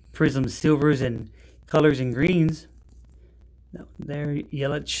of Prism silvers and colors and greens. No, there,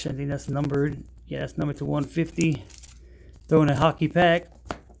 Yelich. I think that's numbered. Yeah, that's numbered to 150. Throwing a hockey pack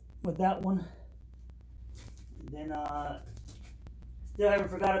with that one. And then, still haven't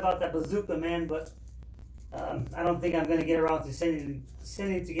forgot about that bazooka, man. But I don't think I'm gonna get around to sending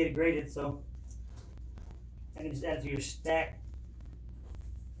it to get it graded. So I can just add it to your stack.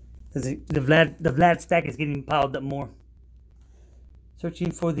 Because the Vlad stack is getting piled up more.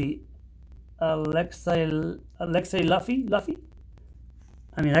 Searching for the Alexei Luffy.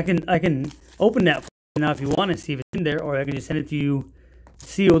 I mean, I can open that for you now if you want to see if it's in there, or I can just send it to you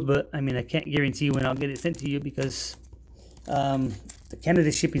sealed. But I mean, I can't guarantee when I'll get it sent to you, because the Canada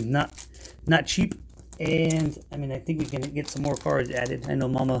shipping is not cheap. And I mean, I think we can get some more cards added. I know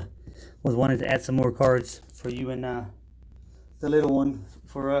Mama was wanting to add some more cards for you and the little one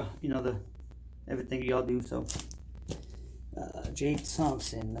for you know, the everything y'all do. So Jay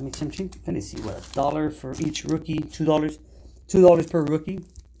Thompson. Let me kind of see what $1 for each rookie. $2 per rookie.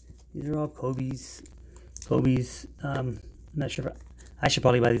 These are all Kobe's. I'm not sure if I should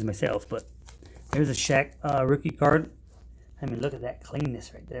probably buy these myself, but there's a Shaq rookie card. I mean, look at that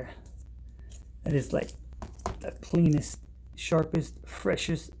cleanness right there. That is like the cleanest, sharpest,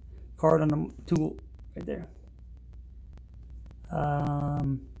 freshest card on the tool right there.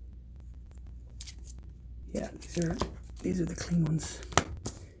 Yeah, these are the clean ones.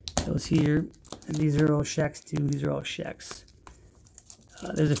 Those here, and these are all Shaqs too. These are all Shaqs.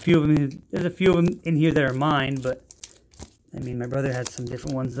 There's a few of them. There's a few of them in here that are mine, but I mean, my brother had some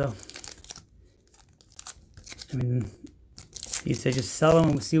different ones though. I mean, he said just sell them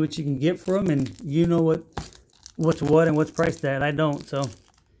and see what you can get for them, and you know what's what and what's priced at. I don't, so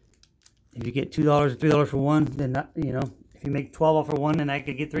if you get $2 or $3 for one, then not, you know, if you make 12 off for one and I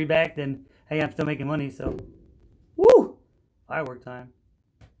could get 3 back, then hey, I'm still making money. So, woo, firework time.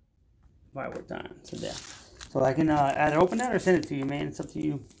 So yeah. So I can either open that or send it to you, man. It's up to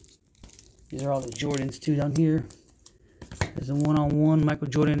you. These are all the Jordans too down here. There's a one-on-one Michael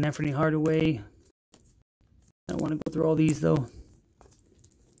Jordan and Anthony Hardaway. I don't want to go through all these though.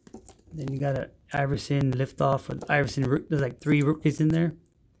 Then you got a Iverson liftoff with Iverson. There's like 3 rookies in there,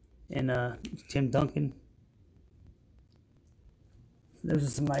 and Tim Duncan. Those are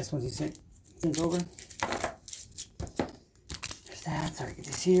some nice ones he sent over. There's that. Sorry, get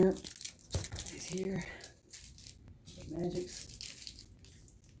this here. This here. Magics.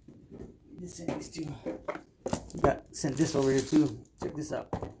 Just send these two. Sent this over here too. Check this out.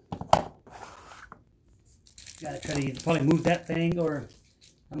 Gotta try to probably move that thing, or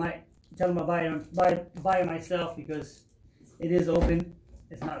I might tell them I'll buy it myself because it is open.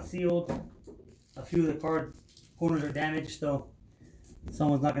 It's not sealed. A few of the card corners are damaged, so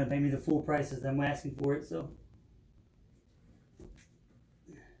someone's not gonna pay me the full price as I'm asking for it. So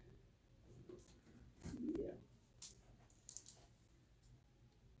yeah.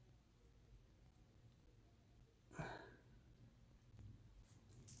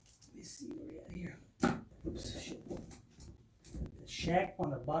 Let me see where we at here. Oops, shit. The Shaq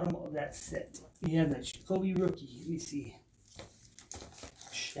on the bottom of that set. You have that Kobe rookie. Let me see.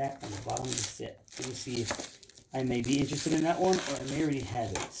 Shaq on the bottom of the set. Let me see if I may be interested in that one, or I may already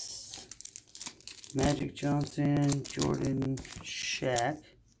have it. Magic Johnson, Jordan, Shaq.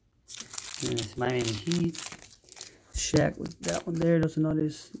 And it's Miami Heat. Shaq with that one there. Those are not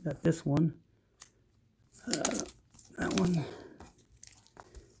his. Got this one. That one.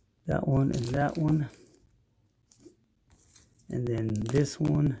 That one and that one. And then this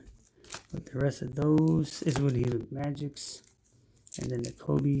one with the rest of those is what he with Magics. And then the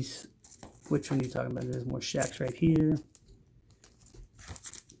Kobe's. Which one are you talking about? There's more Shaqs right here.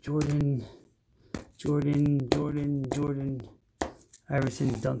 Jordan,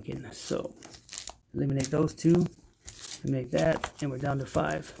 Iverson, Duncan. So eliminate those 2. Eliminate that, and we're down to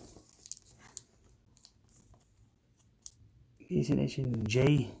 5. Nation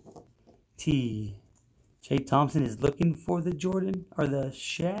JT. Jay Thompson is looking for the Jordan or the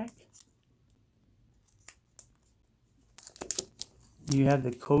Shaq. You have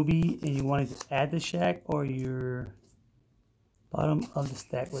the Kobe and you wanted to add the Shaq, or your bottom of the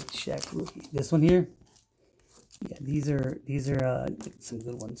stack with Shaq rookie. This one here. Yeah, these are some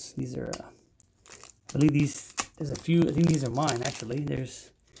good ones. These are I believe these, there's a few, I think these are mine actually.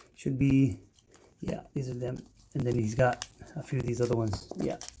 There's should be, yeah, these are them. And then he's got a few of these other ones.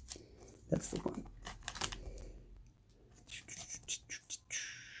 Yeah, that's the one.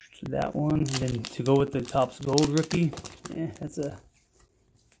 So that one, and then to go with the Topps Gold rookie, yeah, that's a.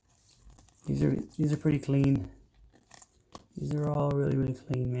 These are pretty clean. These are all really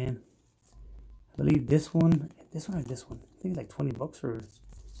clean, man. I believe this one or this one. I think it's like 20 bucks for. I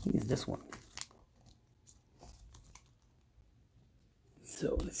think it's this one.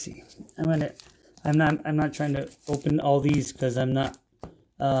 So let's see. I'm not trying to open all these because I'm not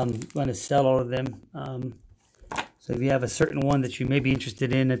going to sell all of them. So if you have a certain one that you may be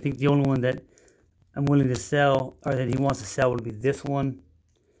interested in, I think the only one that I'm willing to sell, or that he wants to sell, would be this one.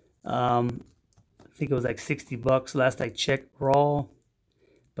 I think it was like 60 bucks last I checked raw,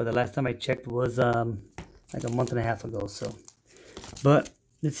 but the last time I checked was like a month and a half ago. So, but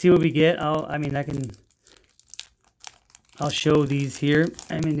let's see what we get. I'll show these here.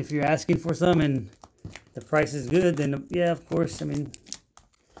 I mean, if you're asking for some and the price is good, then yeah, of course. I mean,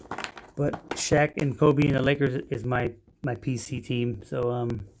 but Shaq and Kobe and the Lakers is my PC team, so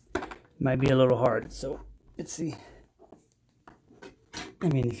might be a little hard. So let's see. I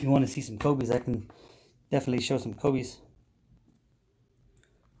mean, if you want to see some Kobe's, I can definitely show some Kobe's.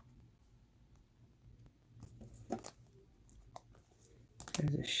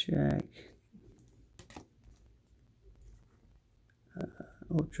 There's a Shaq.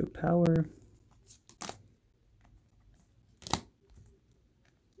 Ultra Power.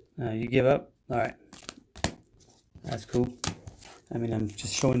 You give up? Alright. That's cool. I mean, I'm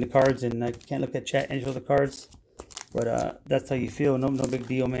just showing the cards, and I can't look at chat and show the cards. But that's how you feel. No big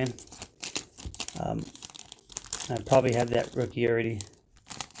deal, man. I probably have that rookie already.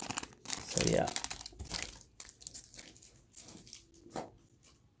 So, yeah.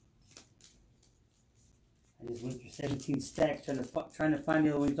 I just went through 17 stacks trying to find the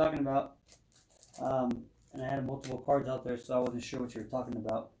other one you're talking about. And I had multiple cards out there, so I wasn't sure what you were talking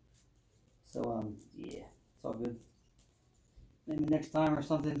about. So, yeah, it's all good. Maybe next time or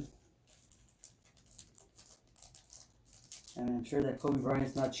something. I mean, I'm sure that Kobe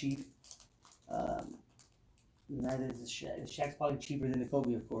Bryant's not cheap. Neither is the Shaq. The Shaq's probably cheaper than the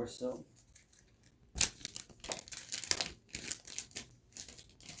Kobe, of course, so.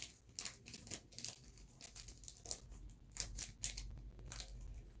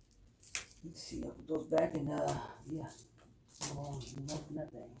 Let's see, I'll put those back and, yeah. Enough in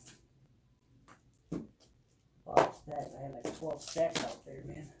that thing. 5 stacks. I had like 12 stacks out there,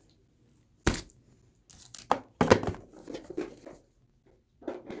 man.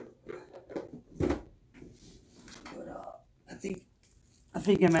 But, I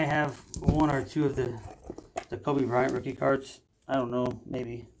think I might have 1 or 2 of the Kobe Bryant rookie cards. I don't know,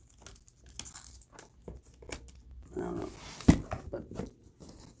 maybe. I don't know. But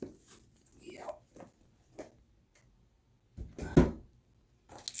yeah.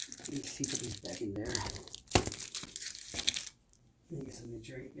 Let me see something's back in there. Let me get something to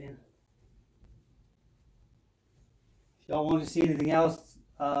drink, man. If y'all want to see anything else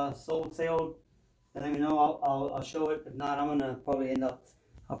sold, sailed, then let me know. I'll show it. If not, I'm gonna probably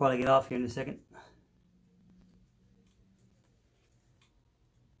I'll probably get off here in a second.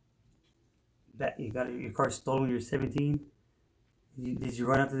 That you got your car stolen when you're 17. Did you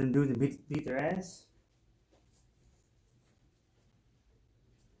run after them dudes and beat their ass?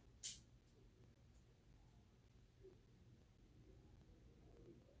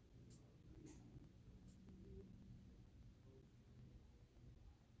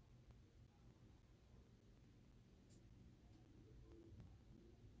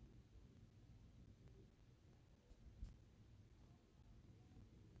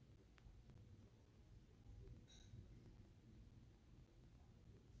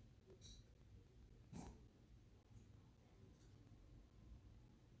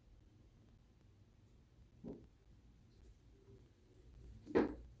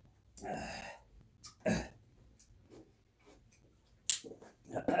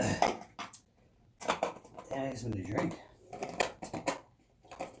 Damn, I need something to drink.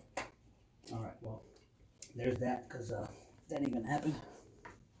 Alright, well, there's that, because that ain't gonna happen.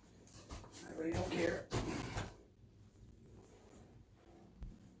 I really don't care.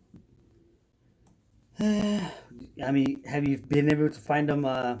 I mean, have you been able to find them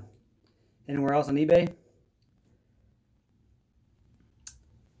anywhere else on eBay?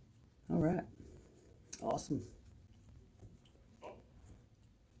 Alright. Awesome.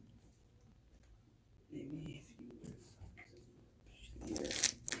 Maybe if you here.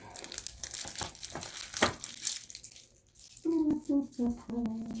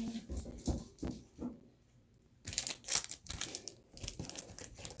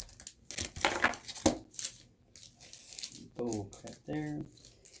 Oh, crap there.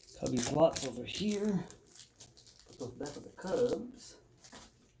 Cubby's lots over here. Put those back with the Cubs.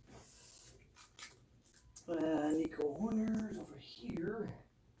 Nico Horner's over here.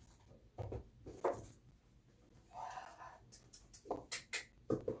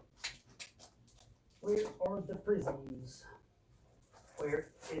 Where are the prisms? Where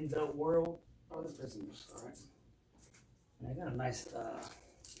in the world are the prisms? Alright. I got a nice,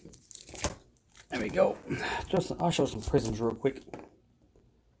 there we go. I'll show some prisms real quick.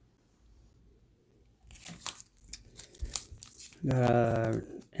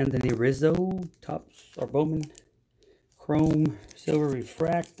 Anthony Rizzo, Tops or Bowman, Chrome, Silver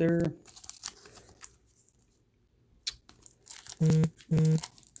Refractor.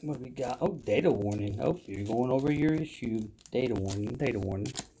 What do we got? Oh, data warning. Oh, you're going over your issue. Data warning, data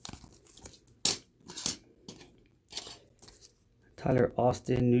warning. Tyler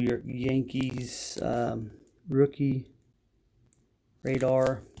Austin, New York Yankees, rookie,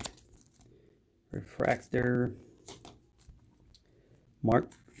 radar, refractor.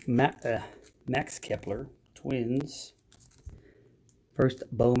 Max Kepler, Twins. First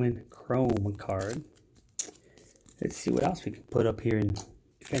Bowman Chrome card. let's see what else we can put up here, and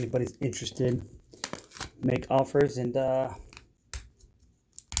if anybody's interested, make offers, and we'll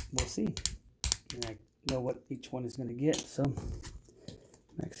see. And I know what each one is going to get. So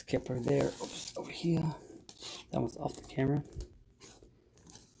next kipper there. Oops, over here. That one's off the camera.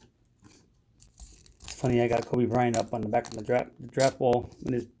 It's funny, I got Kobe Bryant up on the back of the draft wall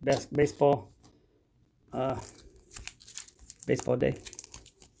in his best baseball day.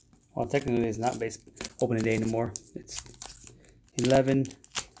 Well, technically it's not opening day anymore. It's 2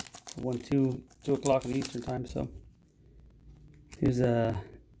 o'clock in the Eastern time. So here's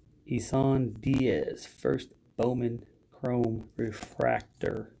Isan Diaz, first Bowman Chrome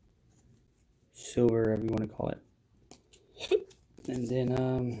Refractor, silver, whatever you want to call it. And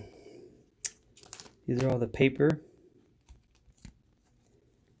then these are all the paper,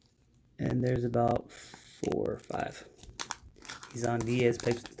 and there's about 4 or 5. Isan Diaz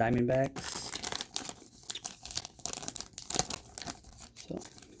plays with the Diamondbacks. So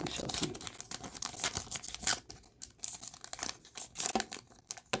we shall see.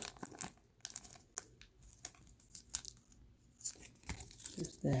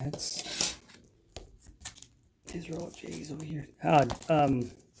 There's that. These are all J's over here.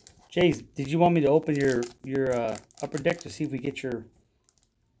 Jays, did you want me to open your upper deck to see if we get your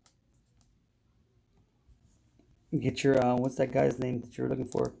what's that guy's name that you're looking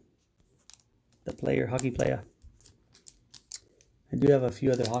for? The player, hockey player. I do have a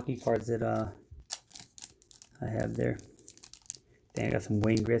few other hockey cards that I have there. Then I got some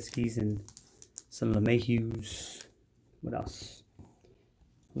Wayne Gretzky's and some LeMahieu's. What else?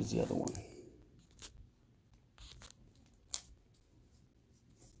 Who's the other one?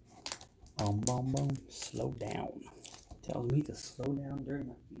 Boom, boom, boom. Slow down. Tells me to slow down during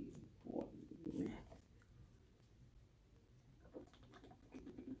my feed.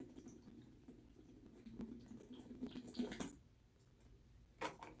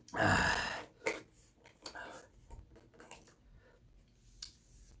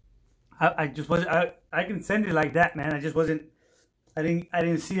 I just wasn't. I can send it like that, man. I just wasn't. I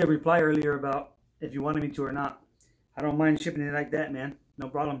didn't see a reply earlier about if you wanted me to or not. I don't mind shipping it like that, man. No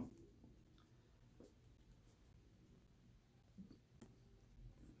problem.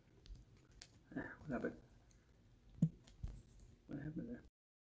 What happened? What happened there?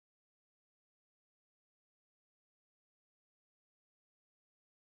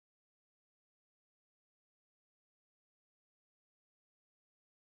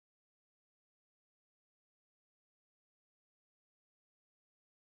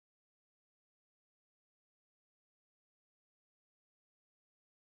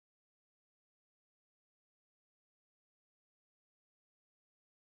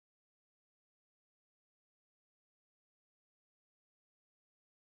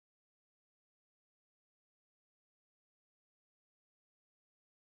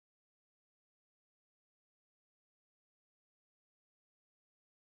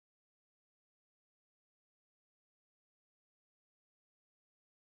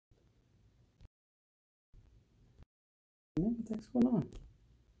 What the heck's going on?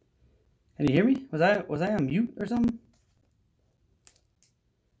 Can you hear me? Was I on mute or something?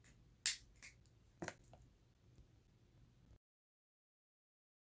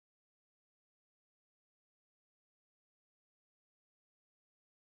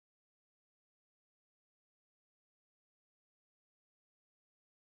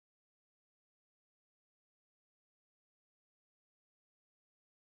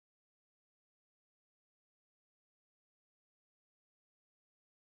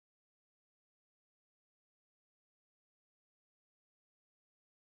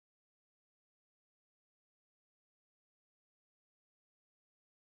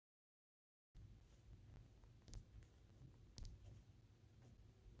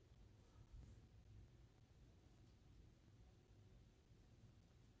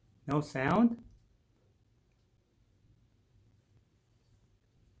 No sound?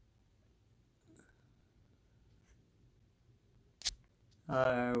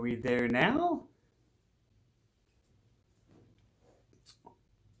 Are we there now?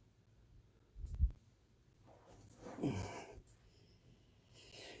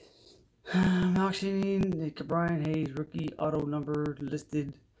 I'm auctioning the Brian Hayes rookie auto number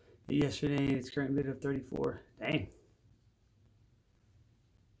listed yesterday. Its current bid of 34. Dang.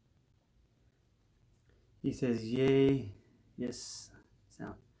 He says, yay. Yes.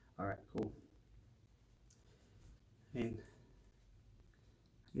 Sound. Alright, cool. I mean,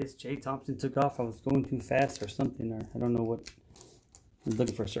 I guess Jay Thompson took off. I was going too fast or something, or I don't know what. I was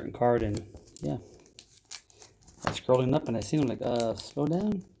looking for a certain card, and yeah. I was scrolling up and I seen him like, slow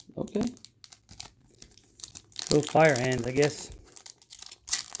down. Okay. So fire hands, I guess.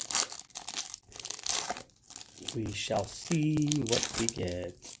 We shall see what we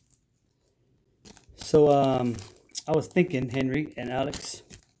get. So I was thinking, Henry and Alex,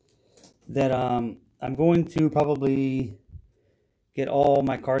 that I'm going to probably get all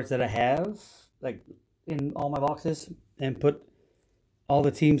my cards that I have, like in all my boxes, and put all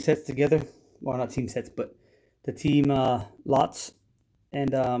the team sets together. Well, not team sets, but the team lots,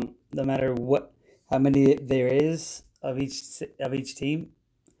 and no matter how many there is of each team,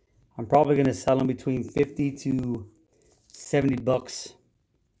 I'm probably gonna sell them between 50 to $70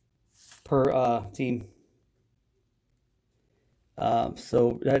 per team.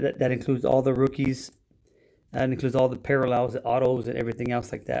 So that includes all the rookies. That includes all the parallels, the autos, and everything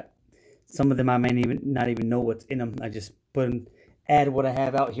else like that. Some of them I may not even know what's in them. I just add what I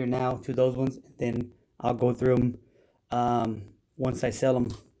have out here now to those ones. Then I'll go through them once I sell them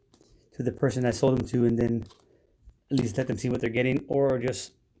to the person I sold them to, and then at least let them see what they're getting, or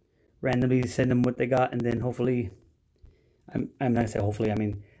just randomly send them what they got, and then hopefully, I'm not gonna say hopefully, I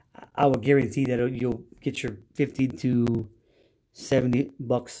mean, I will guarantee that you'll get your 50 to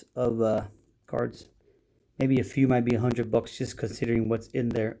 $70 of cards. Maybe a few might be $100 just considering what's in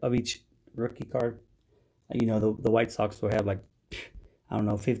there of each rookie card. You know, the White Sox will have like, I don't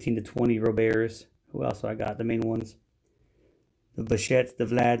know, 15 to 20 Roberts. Who else I got? The main ones. The Bichettes, the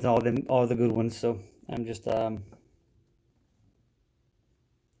Vlads, all the good ones. So I'm just yeah.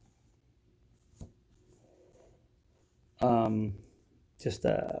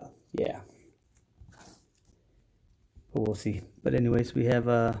 But we'll see. But anyways, we have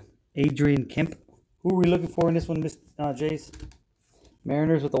Adrian Kemp. Who are we looking for in this one, Miss Jace?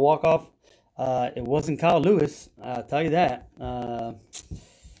 Mariners with the walk-off. It wasn't Kyle Lewis, I'll tell you that.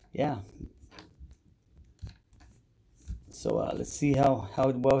 Yeah. So let's see how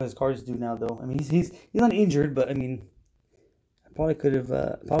well his cards do now, though. I mean, he's not injured, but I mean, I probably could have.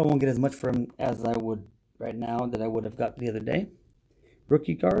 Probably won't get as much from him as I would right now that I would have got the other day.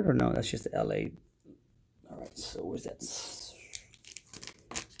 Rookie card or no? That's just LA. All right. So where's that?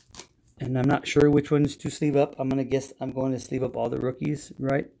 And I'm not sure which ones to sleeve up. I'm gonna guess I'm going to sleeve up all the rookies,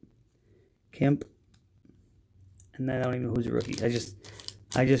 right? Kemp. And I don't even know who's a rookie. I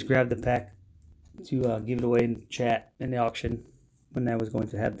just grabbed the pack to give it away in chat in the auction when I was going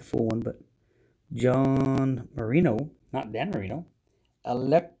to have the full one. But John Marino, not Dan Marino,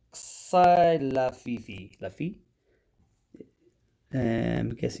 Alexei Lafifi. I'm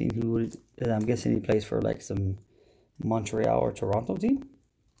guessing he plays for like some Montreal or Toronto team.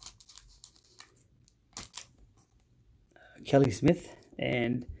 Kelly Smith.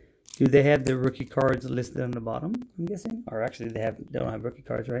 And do they have the rookie cards listed on the bottom? I'm guessing, or actually they don't have rookie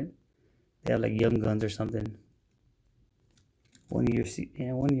cards, right? They have like Young Guns or something. 1 year,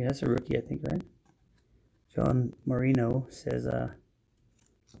 yeah, 1 year. That's a rookie, I think, right? John Marino says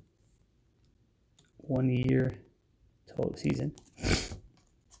 1 year total season.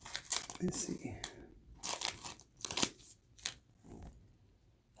 Let's see.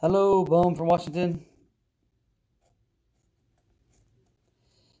 Hello, Bone from Washington.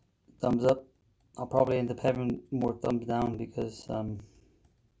 Thumbs up. I'll probably end up having more thumbs down because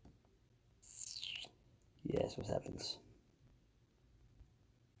yeah, that's what happens.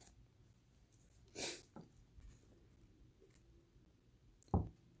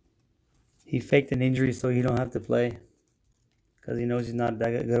 He faked an injury so he don't have to play because he knows he's not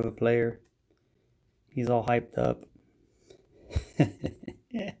that good of a player. He's all hyped up.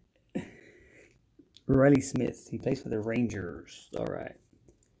 Riley Smith. He plays for the Rangers. All right.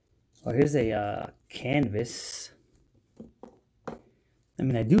 Oh, here's a canvas.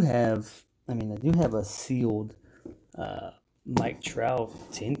 I do have a sealed Mike Trout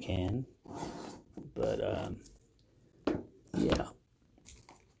tin can, but yeah.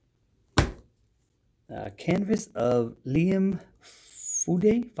 Canvas of Liam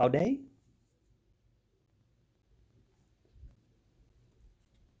Faude.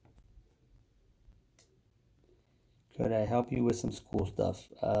 Could I help you with some school stuff?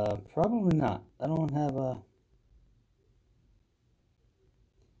 Probably not. I don't have a...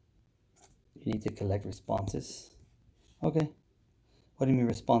 You need to collect responses. Okay. What do you mean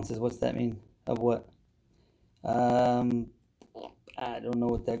responses? What's that mean? Of what? I don't know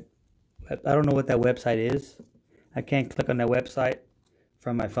what that website is. I can't click on that website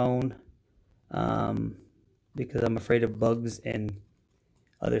from my phone because I'm afraid of bugs and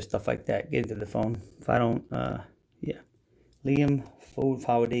other stuff like that get into the phone. If I don't, yeah. Liam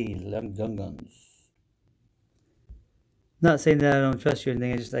Fowdy, Gun Guns. Not saying that I don't trust you or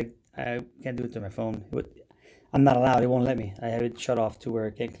anything. I just I can't do it to my phone. I'm not allowed. It won't let me. I have it shut off to where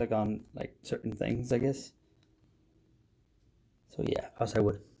I can't click on like certain things, I guess. So yeah, else I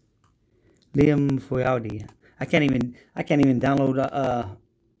would. Liam Foyaldi. I can't even download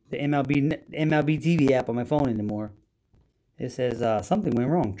the MLB TV app on my phone anymore. It says something went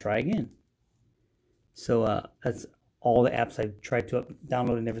wrong. Try again. So that's all the apps I tried to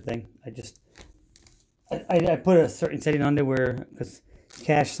download and everything. I put a certain setting on there where, because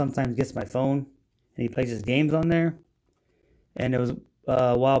Cash sometimes gets my phone and he plays his games on there. And it was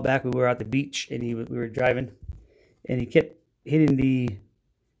a while back, we were at the beach and we were driving, and he kept hitting the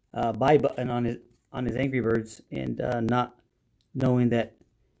buy button on his Angry Birds, and not knowing that,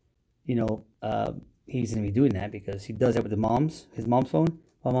 you know, he's gonna be doing that because he does that with his mom's phone.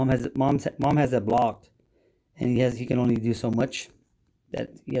 My mom has that blocked, and he can only do so much that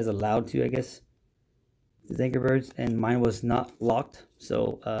he has allowed to, I guess, his Angry Birds, and mine was not locked.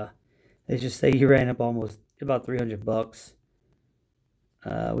 So let's just say he ran up almost about $300.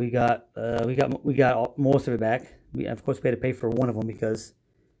 We got most of it back. Of course we had to pay for one of them because,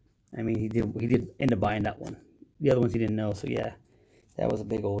 I mean, he did end up buying that one. The other ones he didn't know. So yeah, that was a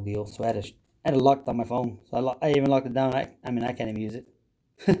big old deal. So I had it locked on my phone. So I even locked it down. I mean, I can't even use it.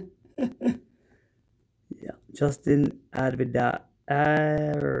 Yeah, Justin Abdelkader.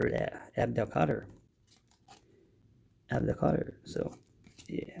 So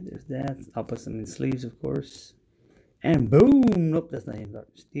yeah, there's that. I'll put some in sleeves, of course. And boom! Nope, that's not him.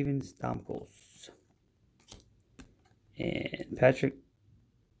 Steven Stamkos. And Patrick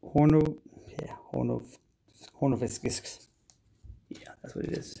Hornoviskis. Yeah, that's what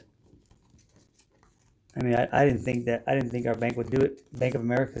it is. I mean, I didn't think our bank would do it. Bank of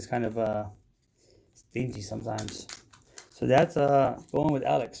America is kind of stingy sometimes. So that's going with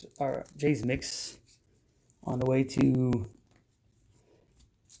Alex, or Jay's mix, on the way to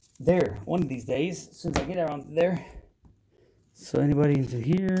there one of these days, as soon as I get around there. So anybody into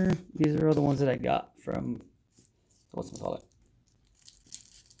here, these are all the ones that I got from, what's it called?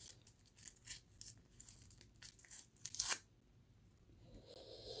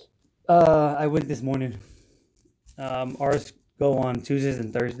 I went this morning. Ours go on Tuesdays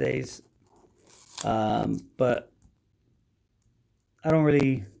and Thursdays. But I don't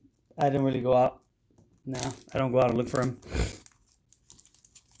really go out now. I don't go out and look for them.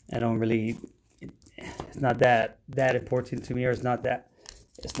 I don't really, it's not that important to me, or it's not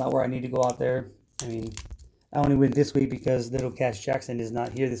where I need to go out there. I mean, I only went this week because little Cash Jackson is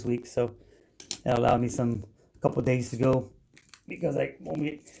not here this week, so that allowed me a couple days to go. Because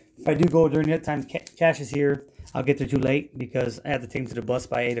if I do go during that time, Cash is here, I'll get there too late because I have to take him to the bus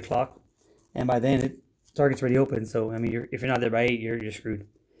by 8 o'clock, and by then Target's already open. So I mean, if you're not there by 8, you're screwed.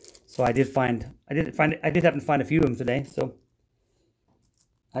 So I did happen to find a few of them today. So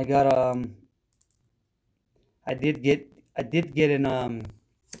I got I did get an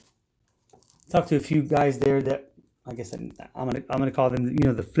talk to a few guys there that, I guess I'm gonna call them,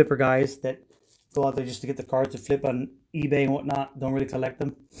 the flipper guys that go out there just to get the cards to flip on eBay and whatnot. Don't really collect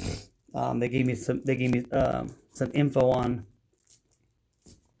them. They gave me some info on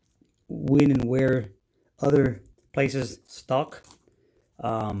when and where other places stock.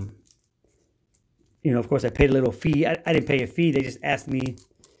 Of course I paid a little fee. I didn't pay a fee. They just asked me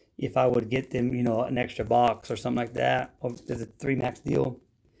if I would get them, an extra box or something like that. Or there's a 3 max deal.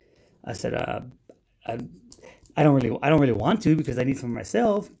 I said, I don't really want to because I need some for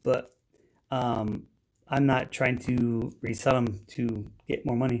myself, but I'm not trying to resell them to get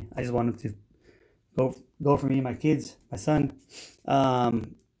more money. I just want them to go for me and my kids, my son.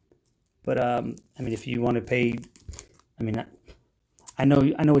 But I mean, if you want to pay, I mean, I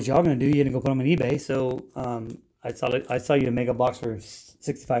know what y'all gonna do. You're gonna go put them on eBay. So I saw you to make a box for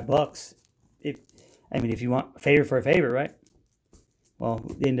 $65. If you want a favor for a favor, right? Well,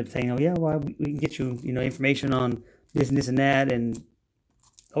 they end up saying, oh yeah, well, we can get you, information on this and this and that, and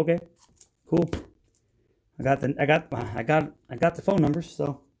okay, cool. I got the phone numbers,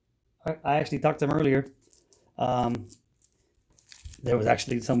 so I actually talked to them earlier. There was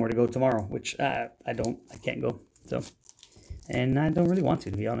actually somewhere to go tomorrow, which I can't go. So, and I don't really want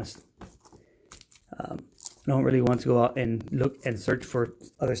to be honest. I don't really want to go out and look and search for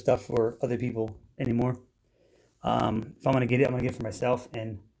other stuff for other people anymore. If I'm gonna get it, I'm gonna get it for myself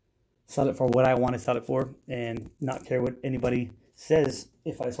and sell it for what I want to sell it for, and not care what anybody says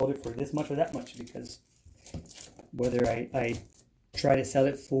if I sold it for this much or that much, because whether I try to sell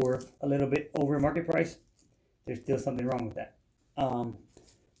it for a little bit over market price, there's still something wrong with that.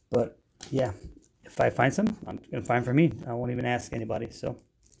 But yeah, if I find some, I'm gonna find for me. I won't even ask anybody. So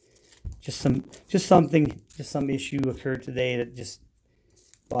some issue occurred today that just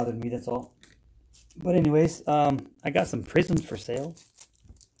bothered me. That's all. But anyways, I got some prisms for sale.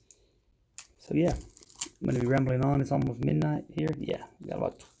 So yeah, I'm going to be rambling on. It's almost midnight here. Yeah, we got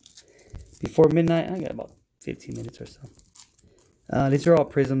about, before midnight, I got about 15 minutes or so. These are all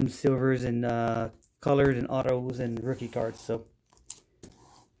prisms, silvers, and colors, and autos, and rookie cards. So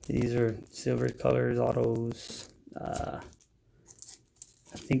these are silver, colors, autos. I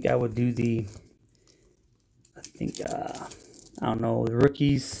think I would do the, I don't know, the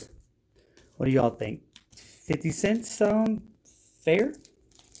rookies. What do y'all think? 50 cents sound fair?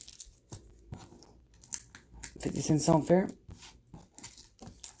 50 cents sound fair?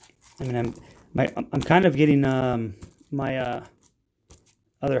 I mean, I'm kind of getting my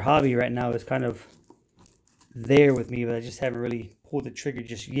other hobby right now is kind of there with me, but I just haven't really pulled the trigger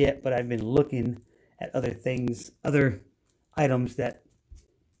just yet. But I've been looking at other things, other items that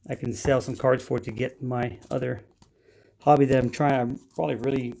I can sell some cards for to get my other hobby that I'm probably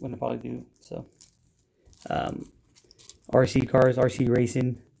really want to probably do. So RC cars, RC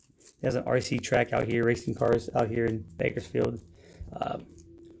racing. There's an RC track out here, racing cars out here in Bakersfield.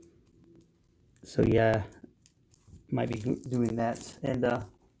 So yeah, might be doing that, and it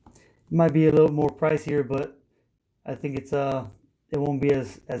might be a little more pricier, but I think it won't be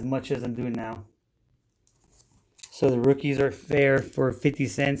as much as I'm doing now. So the rookies are fair for 50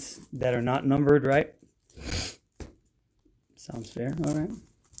 cents that are not numbered, right? Sounds fair, all right.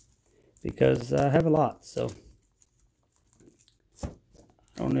 Because I have a lot, so I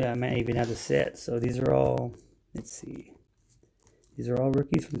don't know, I might even have a set. So these are all, let's see. These are all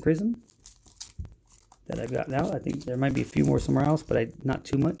rookies from Prism that I've got now. I think there might be a few more somewhere else, but not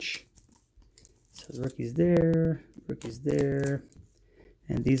too much. So rookies there,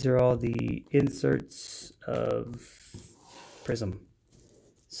 and these are all the inserts of Prism.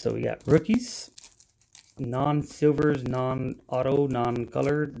 So we got rookies, non-silvers, non-auto,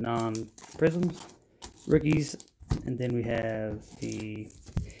 non-colored, non-prisms, rookies, and then we have the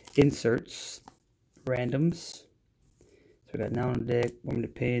inserts, randoms. So we got now on deck, woman to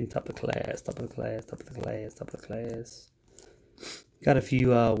pin, top of the class, top of the class, top of the class, top of the class. Got a few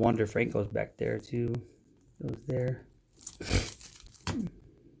Wander Francos back there too. Those there.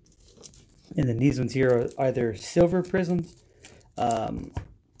 And then these ones here are either silver prisms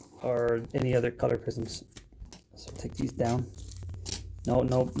or any other color prisms. So take these down.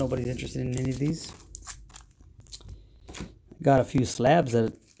 Nobody's interested in any of these. Got a few slabs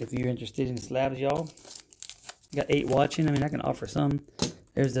that if you're interested in slabs, y'all. Got 8 watching. I mean, I can offer some.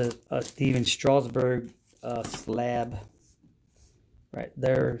 There's a Steven Strasburg slab right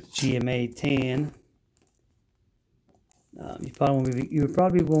there, GMA 10. You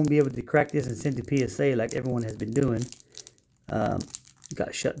probably won't be able to crack this and send to PSA like everyone has been doing.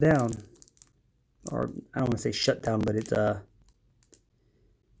 Got shut down, or I don't want to say shut down, but it's if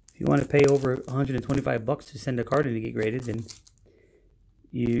you want to pay over $125 to send a card in to get graded, then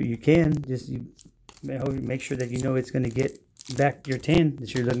you can just make sure that you know it's going to get back your 10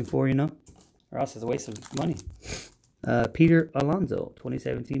 that you're looking for, or else it's a waste of money. Peter Alonso,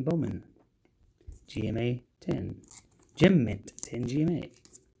 2017 Bowman, GMA 10. Gem Mint 10 GMA.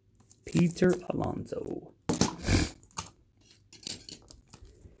 Peter Alonso.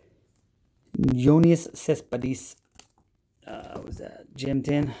 Jonas Cespedes. What was that? Gem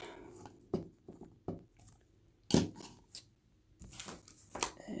 10.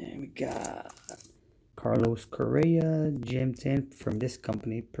 And we got Carlos Correa, Gem 10 from this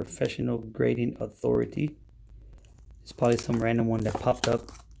company, Professional Grading Authority. It's probably some random one that popped up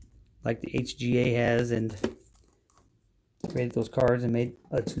like the HGA has and graded those cards and made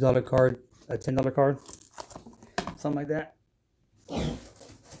a $2 card, a $10 card, something like that.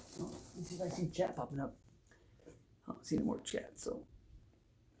 Let's see if I see chat popping up. I don't see any more chat, so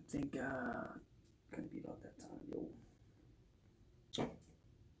I think gonna be about that time. Yo.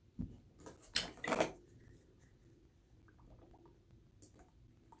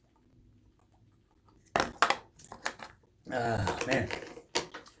 Man,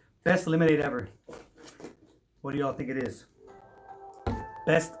 best lemonade ever. What do y'all think it is?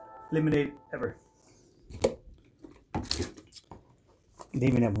 Best lemonade ever. They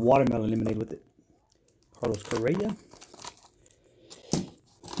even have watermelon lemonade with it. Carlos Correa.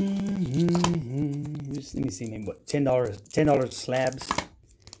 Just let me see, maybe what, $10 slabs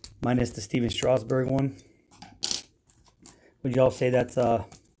minus the Steven Strasburg one. Would y'all say that's a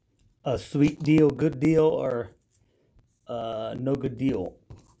sweet deal, good deal, or no good deal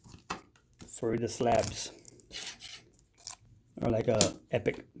for the slabs? Or like a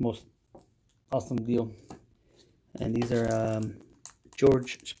epic, most awesome deal. And these are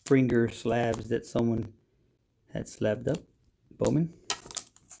George Springer slabs that someone had slabbed up. Bowman.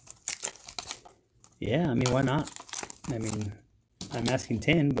 Yeah, I mean, why not? I mean, I'm asking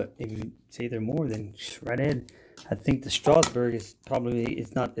 10, but if you say they're more, then right ahead. I think the Strasburg is probably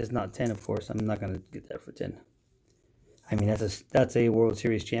it's not 10, of course. I'm not gonna get that for 10. I mean that's a World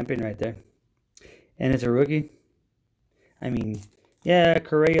Series champion right there, and it's a rookie. I mean, yeah,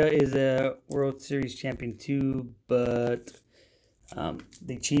 Correa is a World Series champion too, but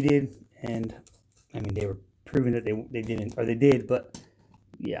they cheated, and I mean they were proving that they didn't, or they did, but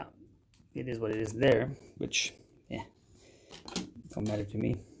yeah, it is what it is there, which yeah, don't matter to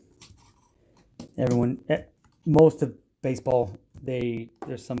me. Everyone, most of baseball,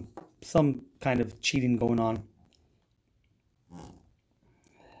 there's some kind of cheating going on.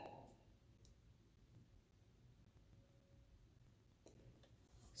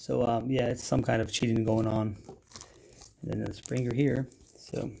 So yeah, it's some kind of cheating going on. And then the Springer here.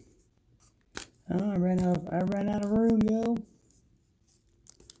 So I ran out of room, yo.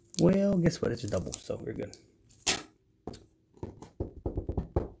 Well, guess what? It's a double, so we're good.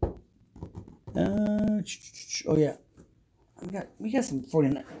 Oh yeah, we got some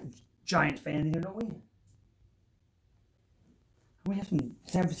 49 Giant fans here, don't we? We have some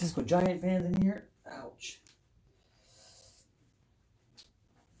San Francisco Giant fans in here. Ouch.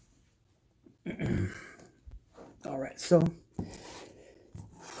 All right, so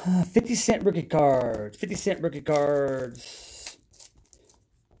 50-cent rookie cards. 50-cent rookie cards.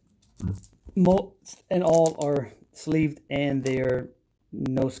 Most and all are sleeved, and they're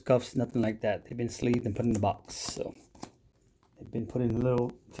no scuffs, nothing like that. They've been sleeved and put in the box. So they've been put in a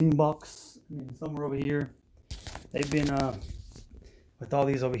little team box. I mean, somewhere over here. They've been with all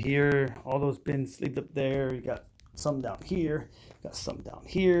these over here. All those been sleeved up there. You got some down here. Got some down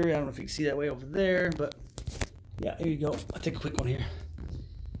here. I don't know if you can see that way over there, but yeah, here you go. I'll take a quick one here.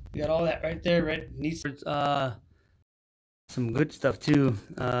 You got all that right there, right? Needs some good stuff too.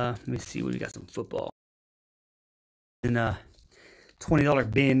 Let me see what we got. Some football. In a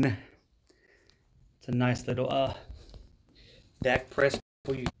 $20 bin. It's a nice little back press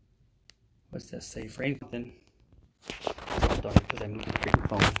for you. What's that say? Frame something. Darn it, because I moved the freaking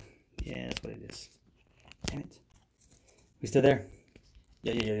phone. Yeah, that's what it is. Damn it. We still there?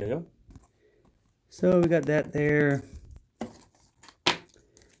 Yeah. So we got that there.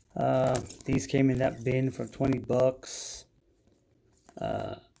 These came in that bin for 20 bucks.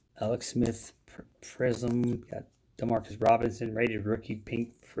 Alex Smith Prism. Got DeMarcus Robinson rated rookie pink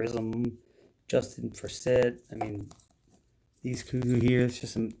Prism. Justin Forsett. I mean, these Kudu here. It's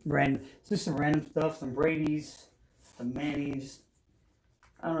just some random stuff. Some Brady's, some Manny's.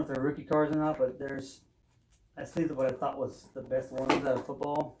 I don't know if they're rookie cards or not, but that's what I thought was the best ones out of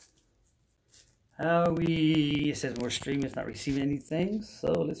football. It says we're streaming, it's not receiving anything,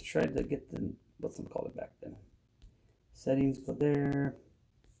 so let's try to get the, what's them call it back then. Settings, go there.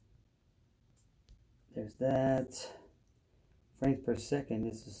 There's that. Frames per second, why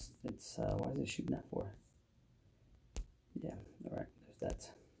is it shooting that for? Yeah, alright, there's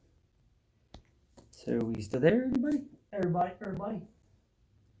that. So are we still there, everybody?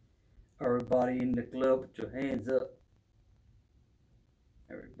 Everybody in the club, put your hands up.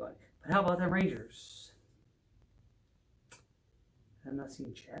 Everybody. But how about the Rangers? I'm not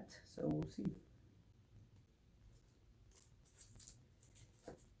seeing chat, so we'll see.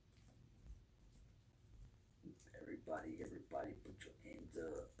 Everybody put your hands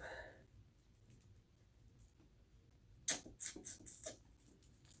up.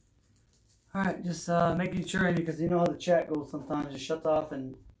 Alright, just making sure, because you know how the chat goes sometimes, it shuts off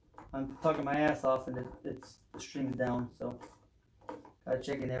and I'm talking my ass off and the stream is down, so gotta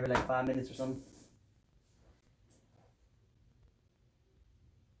check in every like 5 minutes or something.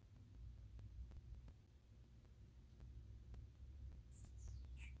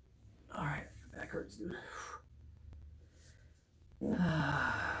 Alright, back hurts, dude.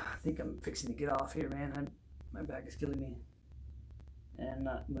 I think I'm fixing to get off here, man. My back is killing me. And I'm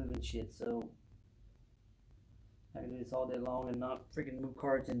not moving shit, so I can do this all day long and not freaking move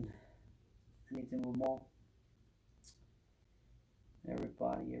cards and I need to move them all.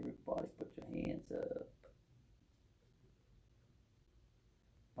 Everybody put your hands up.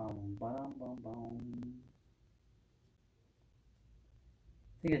 Boom, bum, bum, bum.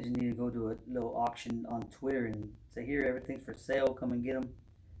 I think I just need to go to a little auction on Twitter and say, here, everything's for sale. Come and get them.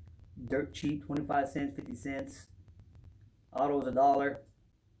 Dirt cheap, 25 cents, 50 cents. Autos $1.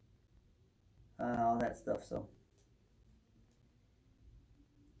 All that stuff, so.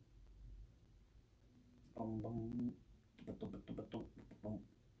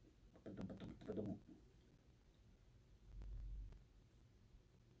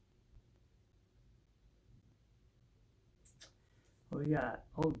 What we got?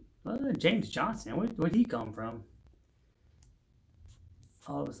 Oh, James Johnson. Where'd he come from?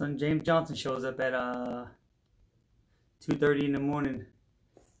 All of a sudden, James Johnson shows up at 2:30 in the morning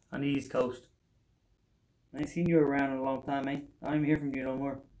on the East Coast. I ain't seen you around in a long time, man. I don't even hear from you no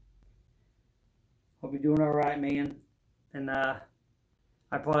more. Hope you're doing all right, man. And I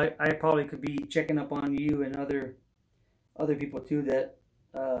probably could be checking up on you and other people too that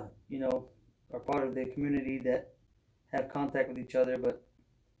you know, are part of the community that have contact with each other. But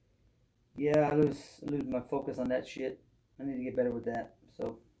yeah, I lose my focus on that shit. I need to get better with that.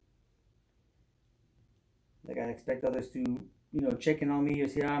 So like I expect others to, check in on me or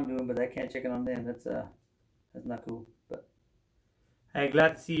see how I'm doing, but I can't check in on them. That's not cool. But hey,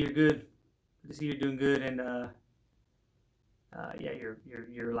 glad to see you're good. Good to see you're doing good, and yeah,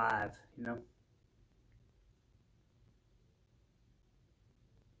 you're alive. You know.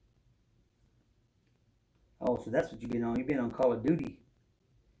 Oh, so that's what you've been on. You've been on Call of Duty.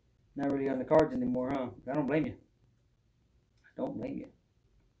 Not really on the cards anymore, huh? I don't blame you. I don't blame you.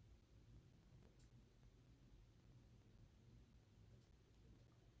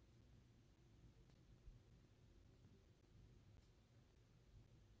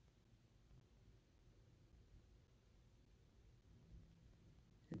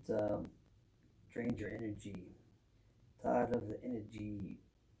 It's drains your energy. Tired of the energy.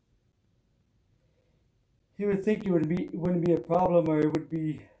 You would think it wouldn't be a problem, or it would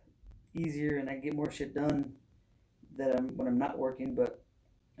be easier, and I get more shit done when I'm not working. But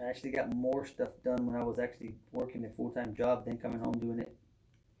I actually got more stuff done when I was actually working a full time job than coming home doing it.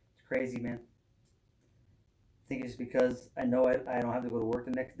 It's crazy, man. I think it's because I know I don't have to go to work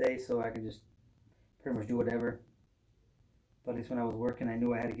the next day, so I can just pretty much do whatever. But at least when I was working, I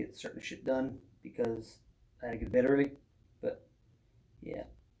knew I had to get certain shit done because I had to get to bed early. But yeah,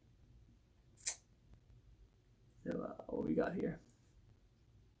 so what we got here?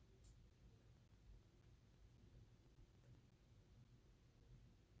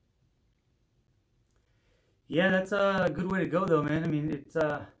 Yeah, that's a good way to go, though, man. I mean, it's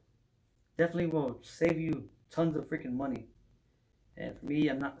definitely will save you tons of freaking money. And for me,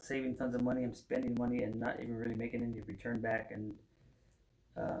 I'm not saving tons of money. I'm spending money and not even really making any return back. And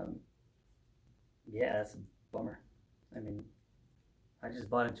um, yeah, that's a bummer. I mean, I just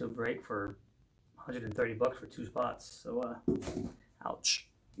bought into a break for 130 bucks for 2 spots. So, ouch.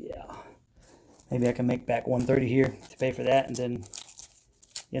 Yeah. Maybe I can make back 130 here to pay for that, and then,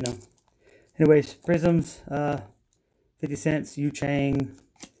 you know. Anyways, Prisms, 50 cents, Yu Chang,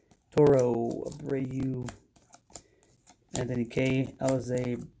 Toro, Abreu, Anthony K,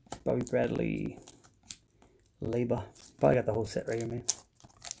 Alize, Bobby Bradley, Leba. Probably got the whole set right here, man.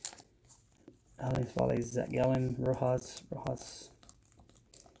 Alex Valles, Zach Gallen, Rojas.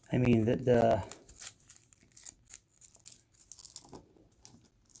 I mean,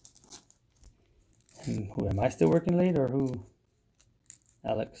 and who am I still working late, or who?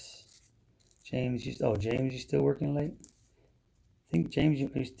 Alex. James, James, you still working late? I think James,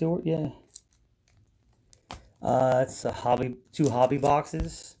 you still, yeah. It's two hobby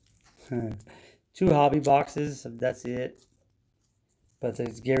boxes. Two hobby boxes, that's it. But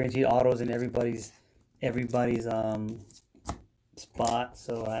it's guaranteed autos in everybody's spot,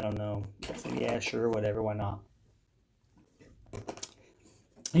 so I don't know. Yeah, sure, whatever, why not?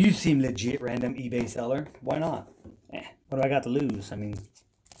 You seem legit random eBay seller. Why not? What do I got to lose? I mean,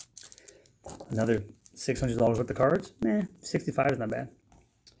 another $600 worth of cards? 65 is not bad.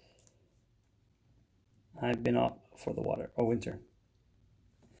 I've been off for the winter.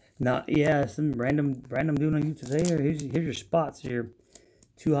 Now, yeah, some random doing on YouTube today. Here's your spots. Your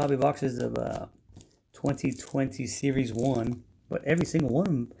two hobby boxes of 2020 Series 1. But every single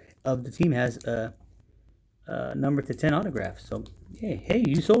one of the team has a number to 10 autograph. So, yeah, hey,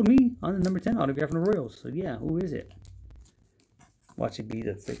 you sold me on the number 10 autograph from the Royals. So, yeah, who is it? Watch it be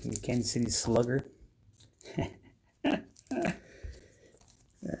the freaking Kansas City Slugger.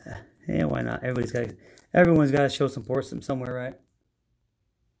 Yeah, why not? Everyone's got to show support somewhere, right?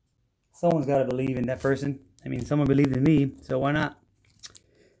 Someone's got to believe in that person. I mean, someone believed in me, so why not?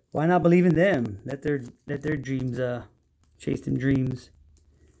 Why not believe in them? Let their dreams chase them dreams.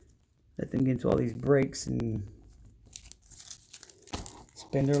 Let them get into all these breaks and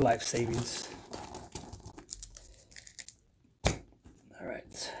spend their life savings. All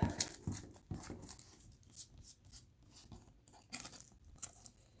right.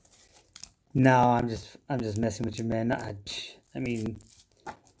 No, I'm just messing with you, man. I'm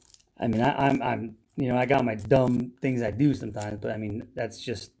I got my dumb things I do sometimes, but I mean that's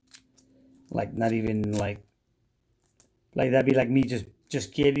just like not even like that'd be like me just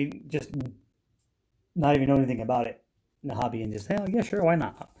kidding, just not even know anything about it in the hobby and just hell yeah, sure, why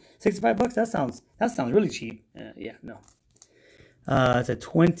not? $65, that sounds really cheap. Yeah, no. It's a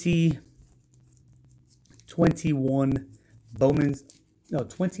 2021 Bowman's, no,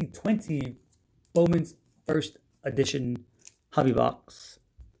 2020 Bowman's First Edition Hobby Box,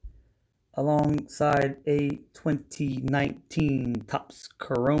 alongside a 2019 Topps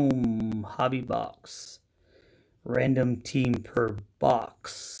Chrome Hobby Box. Random team per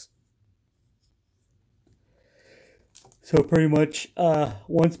box. So pretty much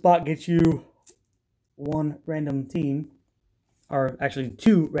one spot gets you one random team, or actually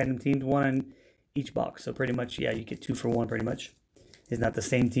two random teams, one in each box. So pretty much, yeah, you get 2 for 1 pretty much. It's not the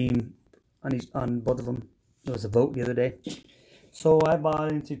same team on both of them. It was a vote the other day. So I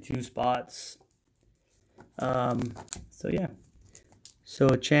bought into 2 spots. So yeah. So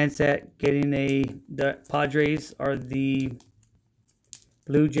a chance at getting the Padres or the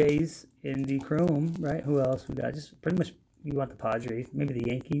Blue Jays in the Chrome, right? Who else we got? Just pretty much you want the Padres, maybe the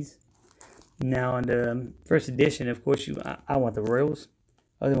Yankees. Now on the first edition, of course, I want the Royals.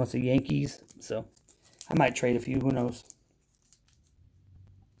 Other wants the Yankees, so I might trade a few. Who knows?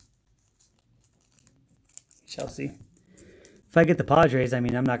 Shall see. If I get the Padres, I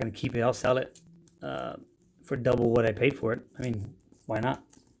mean, I'm not going to keep it. I'll sell it for double what I paid for it. I mean, why not?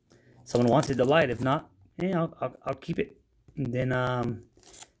 Someone wants it, they'll buy it. If not, yeah, I'll keep it. And then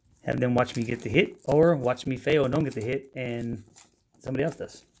have them watch me get the hit, or watch me fail and don't get the hit, and somebody else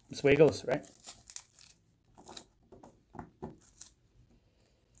does. That's the way it goes, right?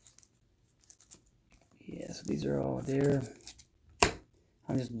 Yeah, so these are all there.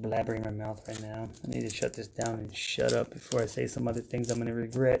 I'm just blabbering my mouth right now. I need to shut this down and shut up before I say some other things I'm going to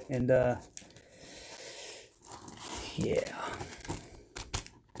regret. And, yeah.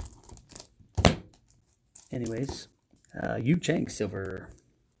 Anyways, Yu Chang Silver.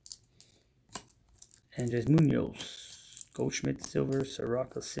 Andres Munoz. Goldschmidt Silver.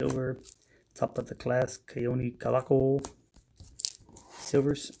 Soraka Silver. Top of the class, Keone Calaco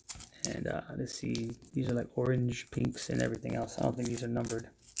Silvers. And let's see, these are like orange, pinks, and everything else. I don't think these are numbered.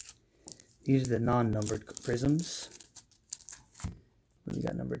 These are the non-numbered prisms. What do we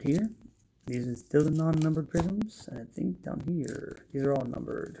got numbered here? These are still the non-numbered prisms. And I think down here, these are all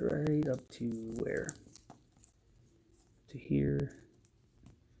numbered, right up to where? To here.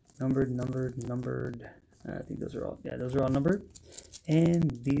 Numbered. I think those are all, yeah, those are all numbered.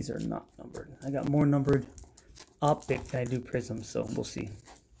 And these are not numbered. I got more numbered optic than I do prisms, so we'll see.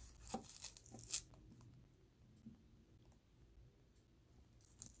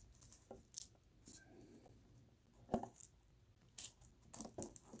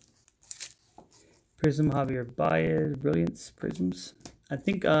 Prism, Javier Baez, Brilliance, Prisms. I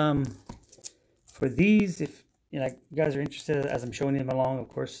think for these, if you know, you guys are interested, as I'm showing them along, of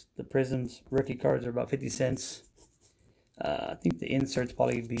course, the Prisms rookie cards are about 50 cents. I think the inserts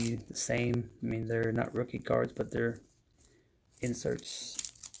probably be the same. I mean, they're not rookie cards, but they're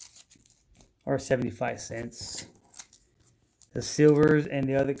inserts are 75 cents. The silvers and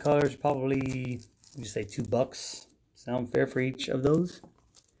the other colors probably, just say $2. Sound fair for each of those,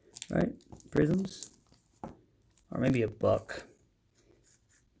 right? Prisms. Or maybe $1.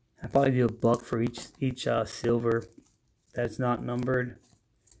 I'd probably do $1 for each silver that's not numbered,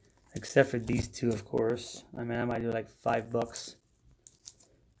 except for these two, of course. I mean, I might do like $5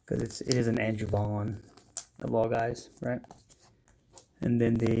 because it is an Andrew Vaughn of all guys, right? And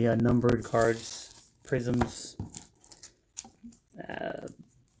then the numbered cards, prisms. I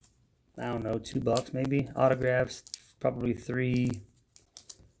don't know, $2 maybe. Autographs, probably $3.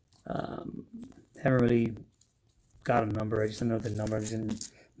 Haven't really got a number. I just don't know the number. I'm just gonna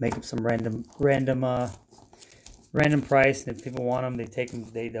make up some random price, and if people want them, they take them.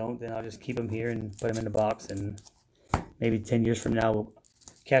 If they don't, then I'll just keep them here and put them in the box. And maybe 10 years from now,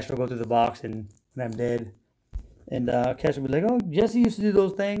 cash will go through the box, and when I'm dead, and cash will be like, "Oh, Jesse used to do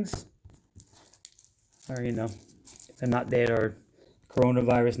those things," or you know, if I'm not dead, or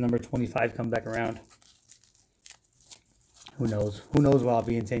coronavirus number 25 come back around. Who knows? Who knows where I'll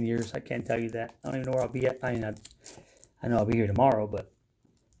be in 10 years? I can't tell you that. I don't even know where I'll be at. I mean, I know I'll be here tomorrow, but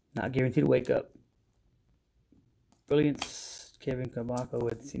not guaranteed to wake up. Brilliance, Kevin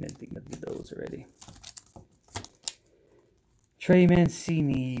Kabako. I've seen anything of those already. Trey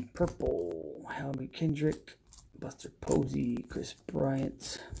Mancini, purple. Halby Kendrick, Buster Posey, Chris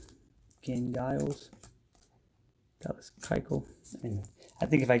Bryant, Ken Giles, Dallas Keuchel. I mean, I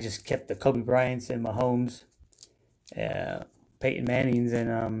think if I just kept the Kobe Bryants and Mahomes, Peyton Mannings,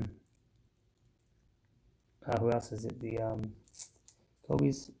 and who else is it? The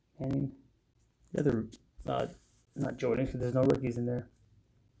Kobe's, Manning, the other, not Jordan, because there's no rookies in there.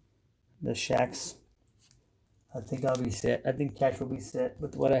 The Shaqs. I think I'll be set. I think cash will be set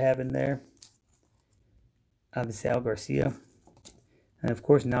with what I have in there. Obviously, Al Garcia. And of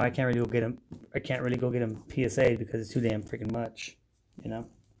course now I can't really go get them. I can't really go get them PSA because it's too damn freaking much, you know.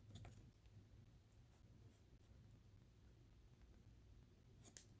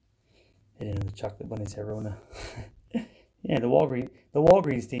 I didn't know the chocolate bunnies have Rona. Yeah, the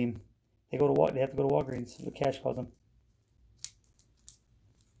Walgreens team. They have to go to Walgreens. What Cash calls them.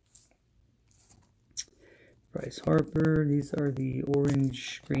 Bryce Harper. These are the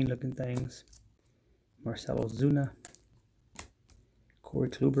orange green looking things. Marcelo Zuna. Corey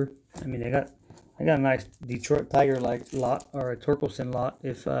Kluber. I mean, I got a nice Detroit Tiger like lot, or a Torkelson lot.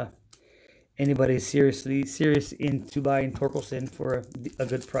 If anybody's serious into buying Torkelson for a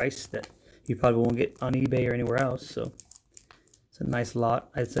good price that you probably won't get on eBay or anywhere else. So it's a nice lot,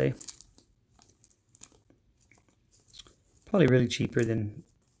 I'd say. Probably really cheaper than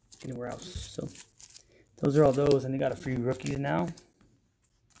anywhere else. So those are all those, and they got a few rookies now.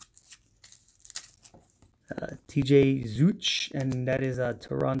 TJ Zuch, and that is the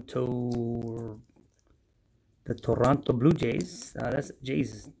Toronto Blue Jays. That's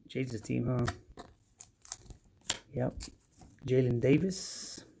Jays' team, huh? Yep. Jalen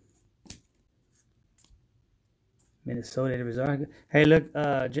Davis, Minnesota, Arizona. Hey, look,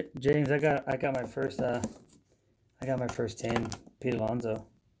 James, I got my first 10, Pete Alonso.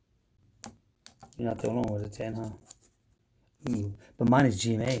 You're not the only one with a 10, huh? Ooh, but mine is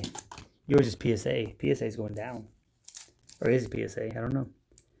GMA. Yours is PSA. PSA is going down. Or is it PSA? I don't know.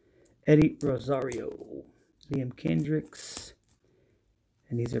 Eddie Rosario. Liam Kendricks.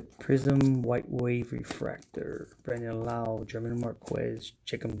 And these are Prism White Wave Refractor. Brandon Lau. German Marquez.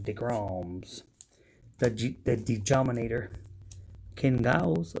 Jacob DeGroms. The Dejominator. Ken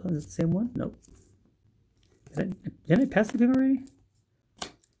Giles. Oh, is it the same one? Nope. Didn't I pass the thing already?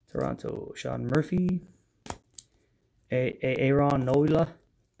 Toronto. Sean Murphy. Aaron Nola.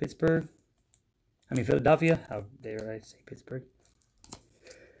 Pittsburgh. Philadelphia. How dare I say Pittsburgh?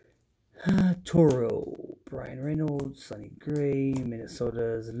 Toro. Brian Reynolds. Sonny Gray.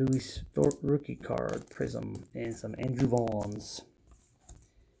 Minnesota's Louis Thorpe rookie card. Prism. And some Andrew Vaughns.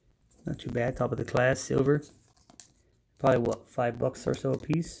 Not too bad. Top of the class. Silver. Probably what? $5 or so a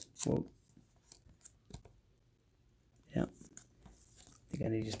piece. Whoa. Yeah. I think I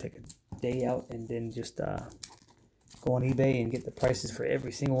need to just take a day out and then just go on eBay and get the prices for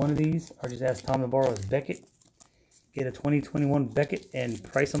every single one of these, or just ask Tom to borrow his Beckett, get a 2021 Beckett and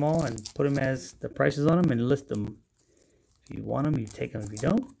price them all and put them as the prices on them and list them. If you want them, you take them. If you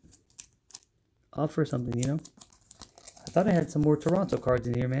don't, offer something, you know. I thought I had some more Toronto cards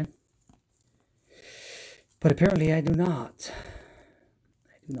in here, man, but apparently I do not.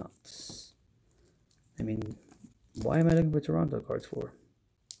 I mean, why am I looking for Toronto cards for?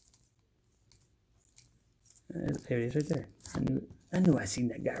 There it is right there. I knew I seen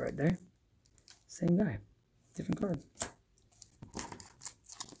that guy right there. Same guy. Different card.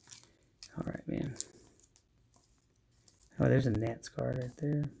 Alright, man. Oh, there's a Nats card right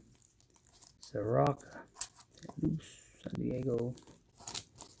there. Soroka. San Diego.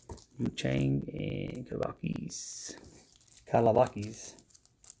 Yu Chang and Kalabakis.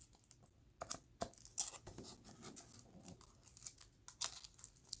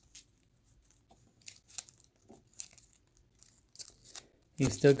 You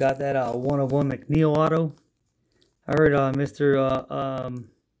still got that 101 McNeil auto. I heard Mr.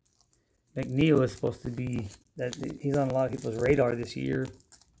 McNeil is supposed to be that he's on a lot of people's radar this year.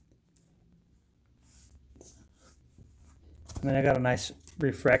 I mean, I got a nice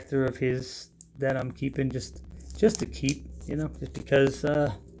refractor of his that I'm keeping just to keep, you know, just because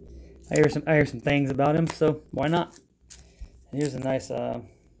I hear some things about him, so why not? And here's a nice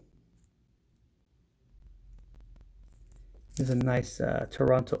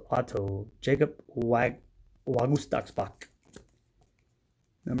Toronto auto, Jacob Wagustakspach,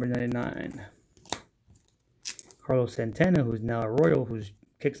 number 99. Carlos Santana, who's now a Royal, who's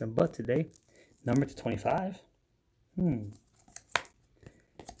kicked some butt today, number to 25.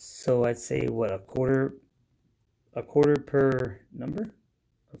 So I'd say what, a quarter per number,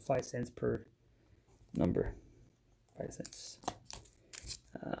 or 5 cents per number. 5 cents.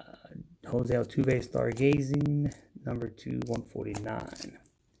 Jose Altuve Stargazing, number 2, 149.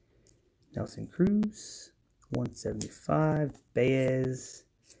 Nelson Cruz, 175. Baez,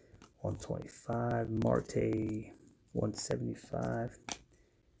 125. Marte, 175.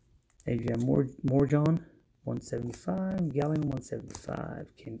 Adrian Morjon, 175. Gallen,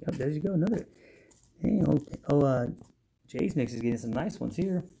 175. Oh, there you go, another. Hey, Jays Mix is getting some nice ones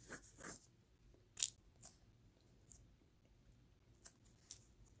here.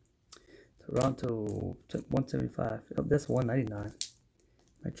 Toronto, 175. Oh, that's 199. Am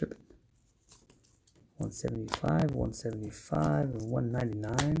I tripping? 175, 175, and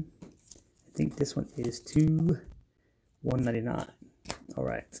 199. I think this one is to 199. All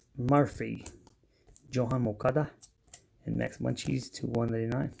right, Murphy, Johan Mokada, and Max Munchies to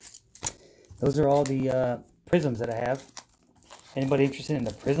 199. Those are all the prisms that I have. Anybody interested in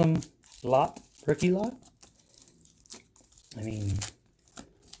the prism lot, rookie lot? I mean,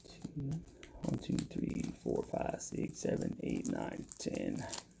 1, 2, 3, 4, 5, 6, 7, 8, 9, 10,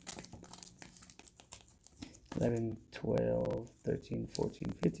 11, 12, 13,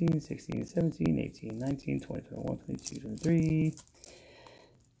 14, 15, 16, 17, 18, 19, 20, 21, 22, 23,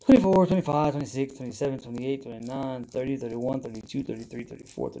 24, 25, 26, 27, 28, 29, 30, 31, 32, 33,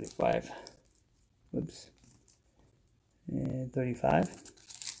 34, 35. Whoops. And 35.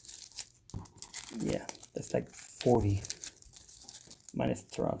 Yeah, that's like 40 minus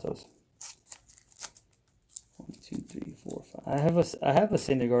Toronto's. 1, 2, 3, 4, 5. I have a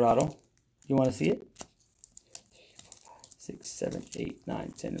Syndergaard auto. You want to see it? 6, 7, 8,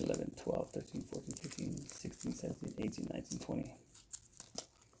 9, 10, 11, 12, 13, 14, 15, 16, 17, 18, 19, 20.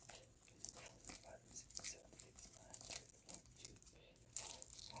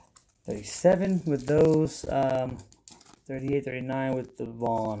 37 with those, 38, 39 with the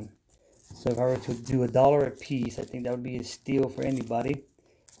Vaughn. So if I were to do $1 a piece, I think that would be a steal for anybody,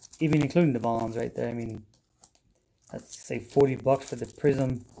 even including the Vaughns right there. I mean, let's say 40 bucks for the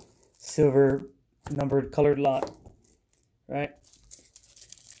Prism silver numbered colored lot, right?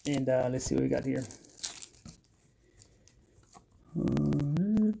 And let's see what we got here.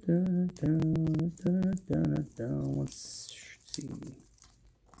 Let's see.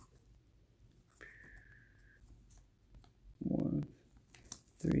 1,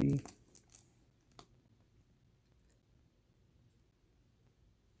 3,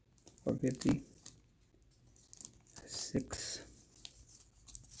 450, 6,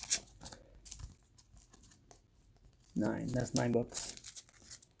 9. That's $9.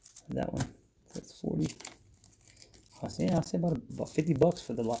 That one. That's 40. I'll say about 50 bucks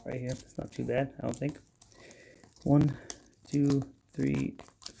for the lot right here. It's not too bad, I don't think. 1, 2, 3,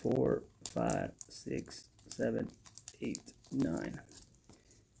 4, 5, 6, 7, 8, 9,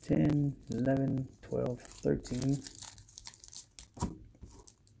 10, 11, 12, 13,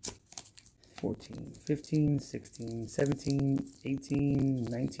 14, 15, 16, 17, 18,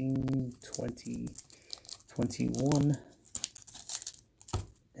 19, 20, 21,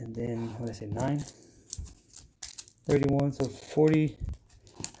 and then, what did I say, 9, 31, so 40,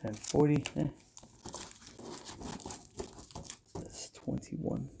 and 40, that's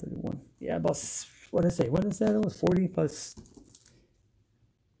 21, 31, yeah, about, what did I say, it was 40 plus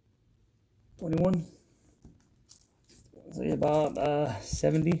 21, so yeah, about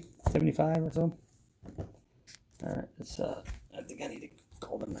 70, 75 or so. Alright, let's, I think I need to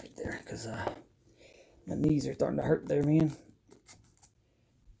call the night there, because, my knees are starting to hurt there, man.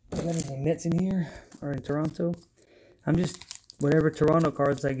 I got any Mets in here, or in Toronto? I'm just, whatever Toronto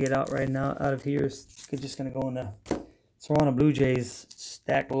cards I get out right now, out of here, is just going to go in the Toronto Blue Jays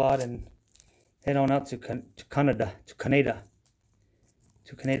stack lot and head on out to Canada,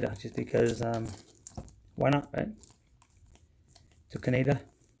 just because, why not, right? To Canada.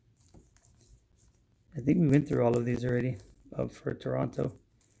 I think we went through all of these already, for Toronto.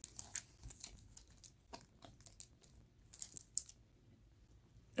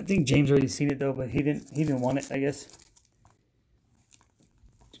 I think James already seen it though, but he didn't want it, I guess.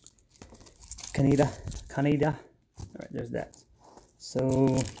 Canada. All right, there's that.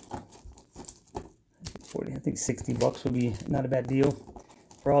 So 40, I think 60 bucks would be not a bad deal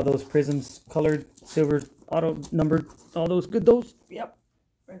for all those prisms, colored, silver, auto numbered, all those good those. Yep,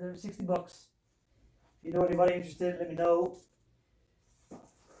 right there, 60 bucks. If you know anybody interested, let me know.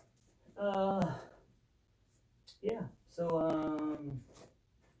 Yeah. So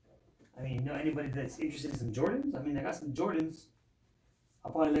I mean, know anybody that's interested in some Jordans? I mean, I got some Jordans.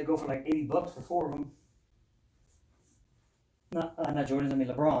 I'll probably let go for like 80 bucks for 4 of them. Not Jordans, I mean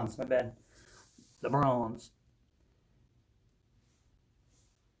LeBrons, my bad. LeBrons.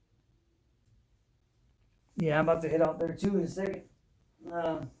 Yeah, I'm about to head out there too in a second.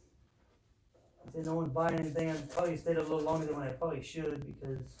 If no one's buying anything, I'd probably stay a little longer than what I probably should,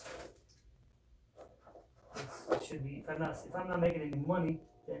 because it should be, if I'm not making any money,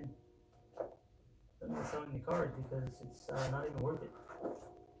 then I'm not selling any cards, because it's not even worth it.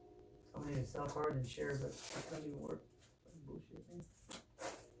 Somebody to sell cards and share, but it's not even worth bullshit.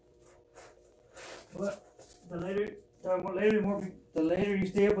 But the later you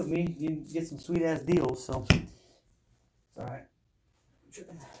stay up with me, you get some sweet ass deals. So it's all right.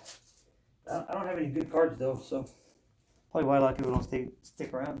 I don't have any good cards though, so probably why a lot of people don't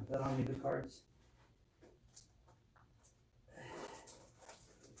stick around. I don't have any good cards.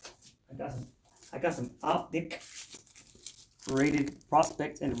 I got some Optic rated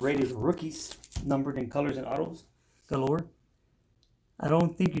prospects and rated rookies, numbered in colors and autos galore. I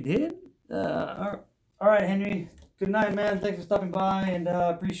don't think you did. All right, Henry. Good night, man. Thanks for stopping by, and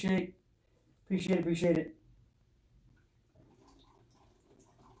appreciate it.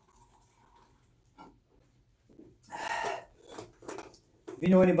 If you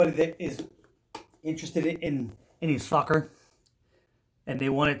know anybody that is interested in any soccer and they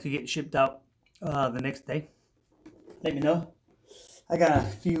want it to get shipped out the next day, let me know. I got a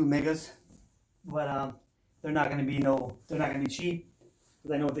few megas, but they're not gonna be cheap,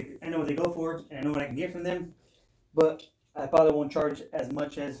 because I know what they go for, and I know what I can get from them. But I probably won't charge as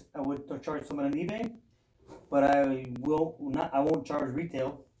much as I would charge someone on eBay. But I won't charge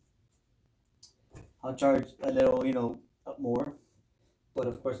retail. I'll charge a little, up more. But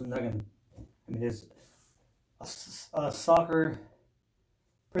of course, I'm not gonna. I mean, there's a soccer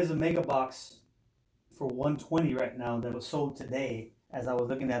Prism Mega Box for $120 right now that was sold today as I was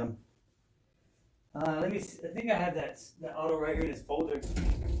looking at them. Let me see. I think I have that auto right here in this folder.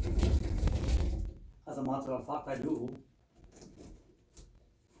 As a matter of fact, I do.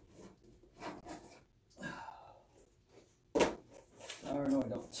 Or no, I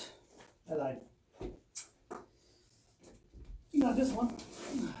don't. I lied. Not this one.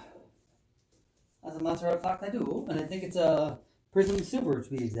 As a matter of fact, I do, and I think it's a Prism Silver to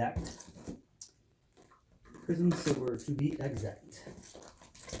be exact. Prism Silver to be exact.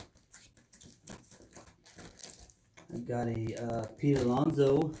 I got a Pete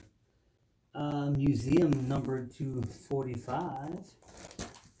Alonso Museum number 245.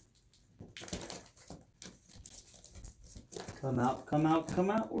 Come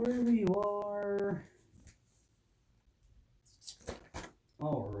out wherever you are.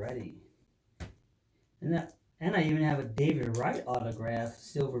 Alrighty. And I even have a David Wright autograph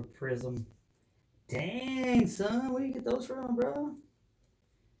silver prism. Dang, son, where do you get those from, bro?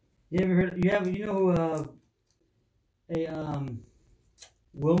 You ever heard? You know who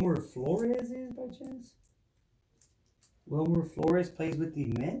Wilmer Flores is by chance? Wilmer Flores plays with the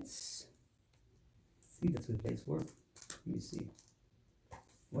Mets. I think that's what he plays for. Let me see.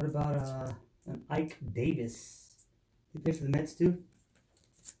 What about an Ike Davis? He plays for the Mets too.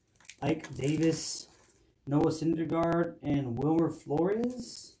 Ike Davis, Noah Syndergaard, and Wilmer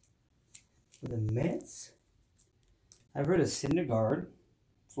Flores for the Mets. I've heard of Syndergaard.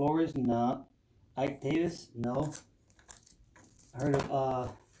 Flores, no. Ike Davis, no. I heard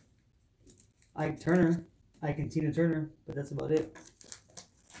of Ike Turner, Ike and Tina Turner, but that's about it.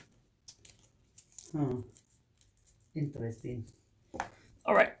 Huh. Interesting.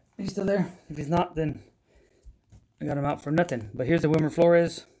 All right, he's still there. If he's not, then I got him out for nothing. But here's the Wilmer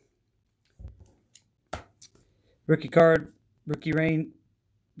Flores rookie card, rookie rain.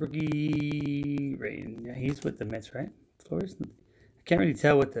 Yeah, he's with the Mets, right? Flores. I can't really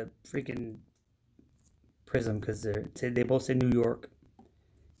tell with the freaking prism because they both say New York.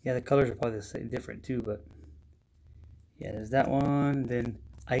 Yeah, the colors are probably the same, different too, but yeah, there's that one. Then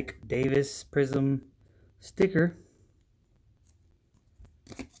Ike Davis prism sticker.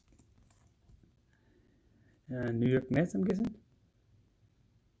 New York Mets, I'm guessing.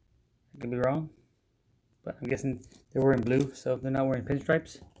 I could be wrong, but I'm guessing they're wearing blue, so they're not wearing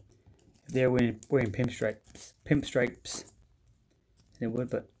pinstripes. If they're wearing pinstripes, they would.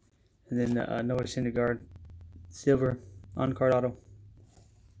 But and then Noah Syndergaard, silver on card auto.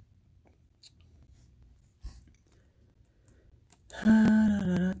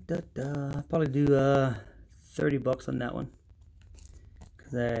 Probably do $30 on that one,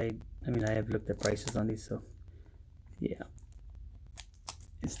 because I mean I have looked at prices on these, so yeah,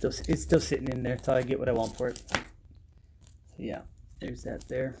 it's still sitting in there until I get what I want for it. So yeah, there's that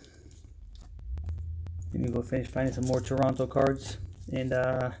there. Let me go finish finding some more Toronto cards, and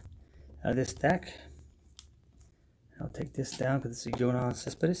out of this stack, I'll take this down because it's a Jonas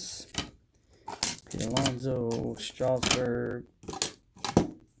Cespedes, Pete Alonso, Strasburg.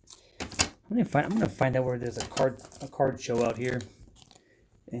 I'm gonna find out where there's a card show out here,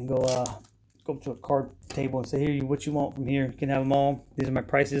 and go up to a card table and say, here, what you want from here. You can have them all. These are my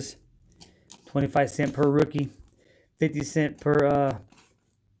prices: 25 cents per rookie, 50 cents per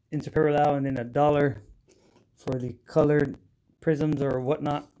Interparallel, and then $1 for the colored prisms or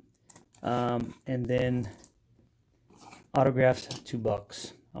whatnot. And then autographs,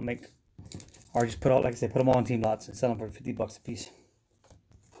 $2. Or just put them all in team lots and sell them for $50 a piece.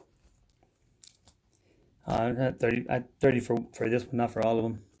 30 for this one, not for all of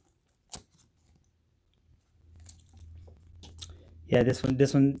them. Yeah, this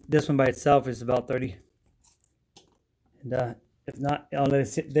one by itself is about 30. And If not, I'll let it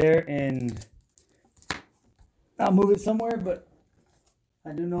sit there and I'll move it somewhere. But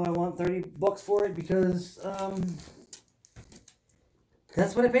I do know I want $30 for it because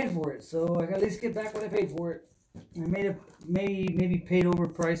that's what I paid for it. So I gotta at least get back what I paid for it. I made a maybe paid over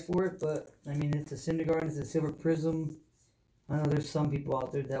price for it, but I mean it's a Cinder Garden, it's a silver prism. I know there's some people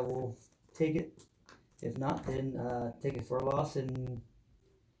out there that will take it. If not, then take it for a loss, and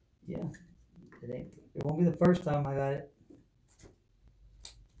yeah, it won't be the first time I got it.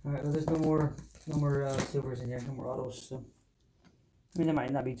 All right, well, there's no more silvers in here, no more autos. So I mean, it might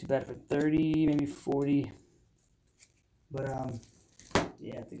not be too bad for 30, maybe 40, but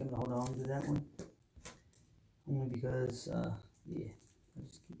yeah, I think I'm gonna hold on to that one only because yeah, I'll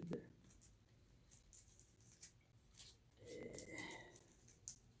just keep it there.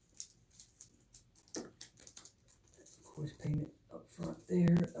 Course payment up front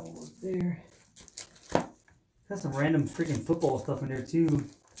there, almost there. Got some random freaking football stuff in there too,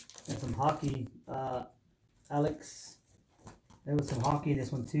 and some hockey. Alex, there was some hockey in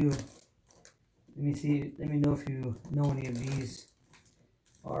this one too. Let me see. Let me know if you know any of these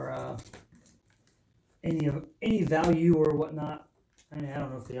are any value or whatnot. I mean, I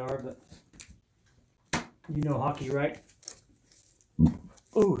don't know if they are, but you know hockey, right?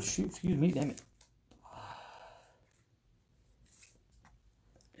 Oh shoot! Excuse me, damn it.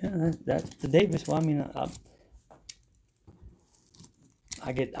 Yeah, that's the Davis. Well, I mean,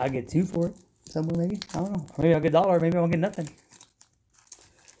 I get 2 for it. Somewhere maybe. I don't know. Maybe I'll get $1. Maybe I won't get nothing.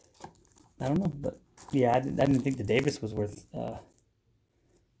 I don't know. But yeah, I didn't think the Davis was worth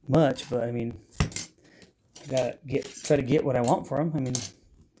much. But I mean, I gotta try to get what I want for them. I mean,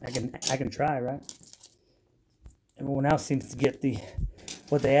 I can try, right? Everyone else seems to get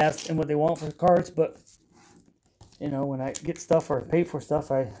what they ask and what they want for the cards, but you know, when I get stuff or pay for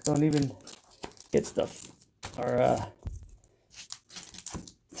stuff, I don't even get stuff. Or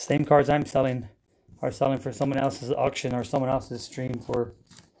same cards I'm selling are selling for someone else's auction or someone else's stream for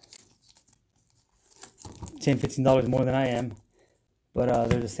 $10, $15 more than I am. But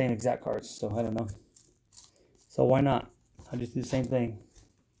they're the same exact cards, so I don't know. So why not? I just do the same thing.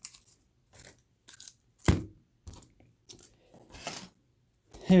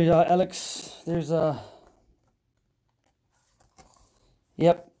 Here's Alex. There's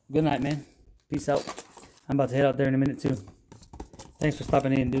Yep. Good night, man. Peace out. I'm about to head out there in a minute, too. Thanks for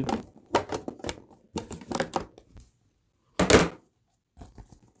stopping in, dude.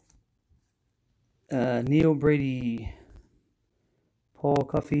 Neil Brady. Paul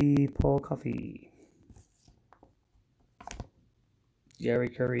Coffey. Gary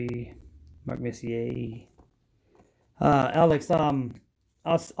Curry. Mark Messier. Alex, I'll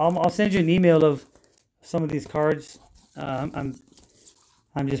send you an email of some of these cards.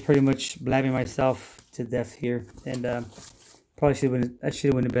 I'm just pretty much blabbing myself to death here, and probably should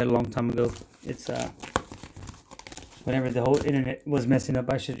have went to bed a long time ago. It's whenever the whole internet was messing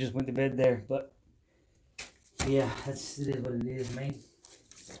up, I should have just went to bed there. But yeah, it is what it is, man.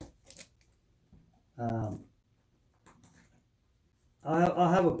 I'll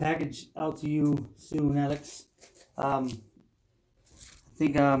have a package out to you soon, Alex. I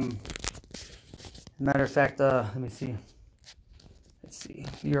think matter of fact, let me see. Let's see.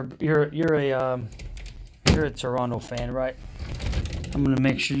 You're a Toronto fan, right? I'm gonna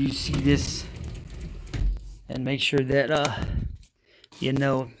make sure you see this and make sure that you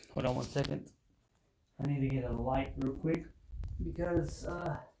know. Hold on one second. I need to get a light real quick because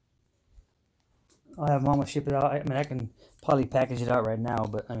I'll have Mama ship it out. I mean, I can probably package it out right now,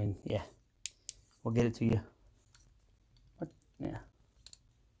 but I mean, yeah, we'll get it to you. What? Yeah.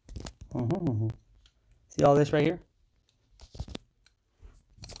 See all this right here?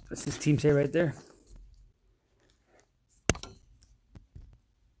 What's this team say right there?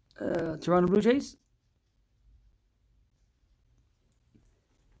 Toronto Blue Jays.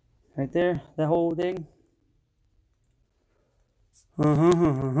 Right there, that whole thing.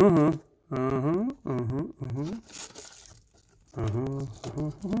 You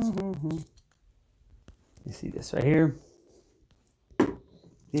see this right here?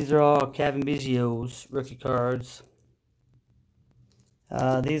 These are all Kevin Biggio's rookie cards.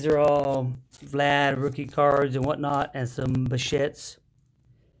 These are all Vlad rookie cards and whatnot, and some Bichettes.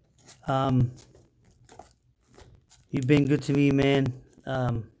 You've been good to me, man.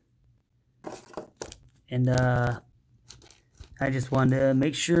 I just wanted to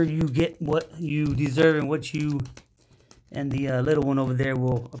make sure you get what you deserve and what you and the little one over there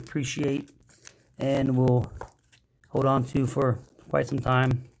will appreciate and will hold on to for quite some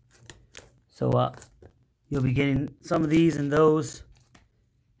time. So you'll be getting some of these and those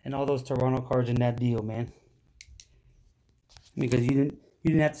and all those Toronto cards in that deal, man. because you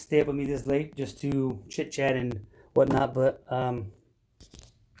didn't have to stay up with me this late just to chit chat and whatnot, but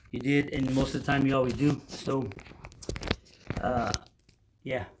you did, and most of the time you always do. So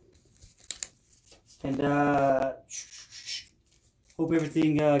yeah, and hope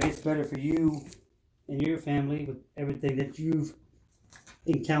everything gets better for you and your family with everything that you've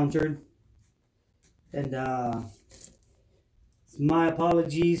encountered. And my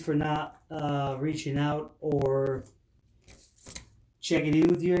apologies for not reaching out or checking in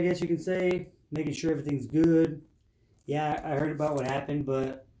with you, I guess you can say, making sure everything's good. Yeah, I heard about what happened,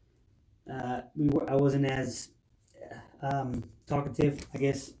 but I wasn't as talkative, I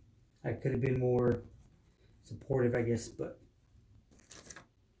guess. I could have been more supportive, I guess, but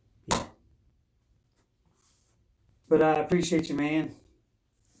yeah. But I appreciate you, man.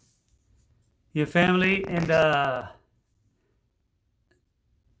 Your family, and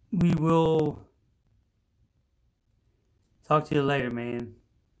we will talk to you later, man.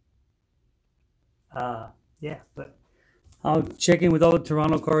 Yeah, but I'll check in with all the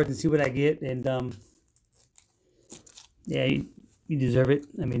Toronto cards and see what I get, and yeah, you deserve it.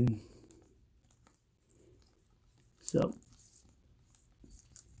 I mean, so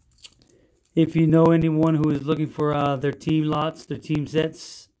if you know anyone who is looking for their team lots, their team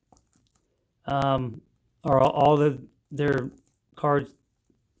sets, or all their cards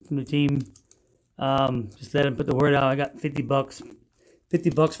from the team, just let them put the word out. I got $50,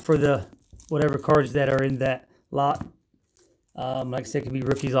 $50 for the whatever cards that are in that lot. Like I said, it could be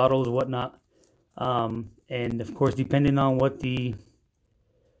rookies, autos, or whatnot. And of course, depending on what the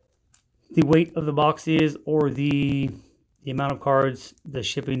weight of the box is, or the amount of cards, the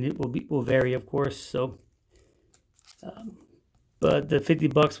shipping will vary, of course. So, but the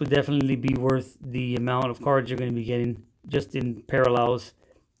 $50 would definitely be worth the amount of cards you're going to be getting just in parallels,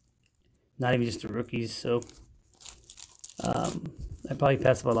 not even just the rookies. So, I probably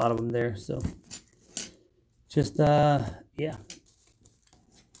passed up a lot of them there. So, just yeah.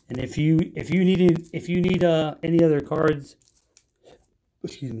 And if you need any other cards,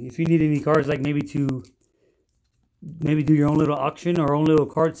 excuse me, if you need any cards, like maybe do your own little auction or own little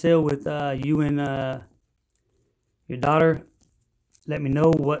card sale with you and your daughter, let me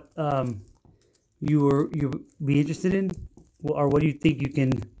know what you'll be interested in, or what do you think you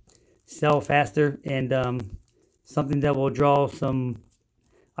can sell faster, and something that will draw some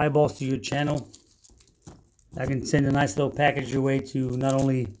eyeballs to your channel. I can send a nice little package your way to not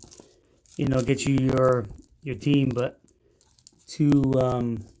only, get you your team, but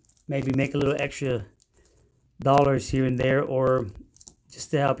to maybe make a little extra dollars here and there, or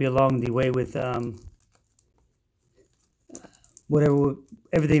just to help you along the way with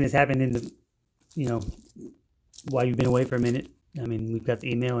everything that's happened in the, while you've been away for a minute. I mean, we've got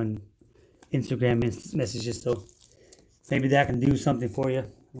the email and Instagram messages, so maybe that can do something for you. I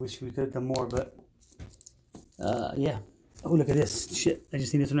wish we could have done more, but yeah. Oh, look at this. Shit, I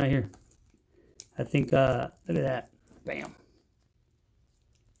just seen this one right here. I think, look at that. Bam.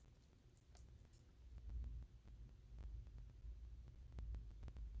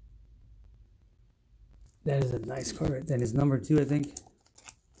 That is a nice card right there. It's number 2, I think.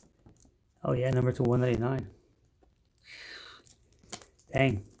 Oh, yeah, number 2, 199.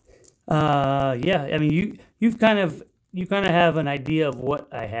 Dang. Yeah, I mean, you kind of have an idea of what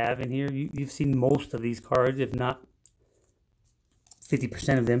I have in here. You've seen most of these cards, if not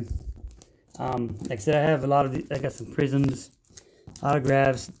 50% of them. Like I said, I have a lot of I got some prisms,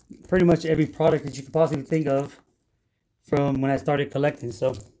 autographs, pretty much every product that you could possibly think of from when I started collecting.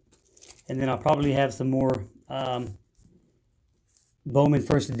 So, and then I'll probably have some more Bowman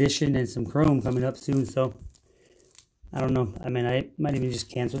first edition and some chrome coming up soon. So, I don't know. I mean, I might even just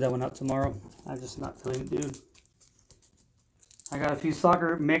cancel that one out tomorrow. I'm just not feeling it, dude. I got a few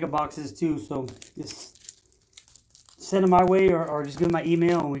soccer mega boxes too, so just send them my way, or just give them my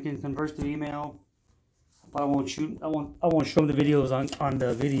email and we can converse through email. But I won't show them the videos on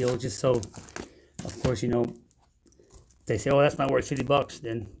the video, just so, of course, they say, oh, that's not worth $50,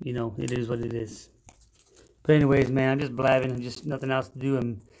 then it is what it is. But anyways, man, I'm just blabbing. I'm just nothing else to do.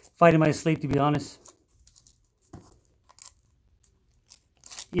 I'm fighting my sleep, to be honest.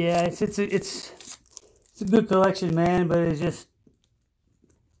 Yeah, it's a good collection, man, but it's just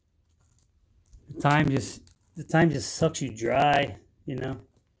the time just sucks you dry,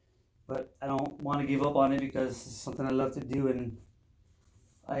 But I don't want to give up on it because it's something I love to do and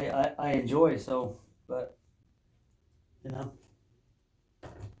I enjoy. So, but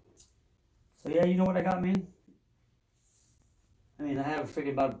So yeah, you know what I got, man. I mean, I haven't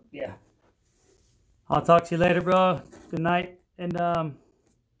figured about. Yeah. I'll talk to you later, bro. Good night, and don't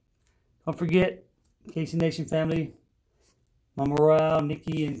forget, Casey Nation family, Mama Royale,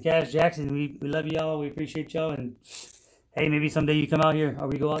 Nikki, and Cash Jackson. We love y'all. We appreciate y'all. And hey, maybe someday you come out here or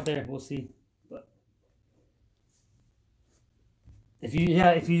we go out there. We'll see. But if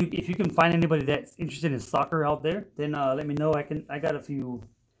you can find anybody that's interested in soccer out there, then let me know. I got a few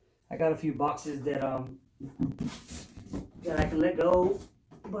boxes that I can let go.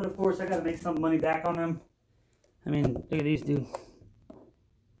 But of course, I gotta make some money back on them. I mean, look at these, dude.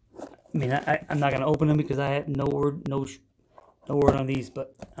 I mean, I'm not gonna open them because I have no word on these.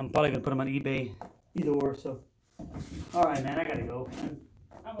 But I'm probably gonna put them on eBay, either or. So, all right, man, I gotta go.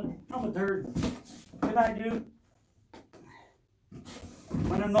 I'm a dirt. Good night, dude.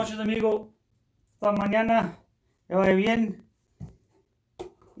 Buenas noches, amigo. Hasta mañana. Que vaya bien.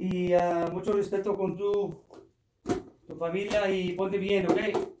 Y mucho respeto con tu familia y ponte bien, ¿ok?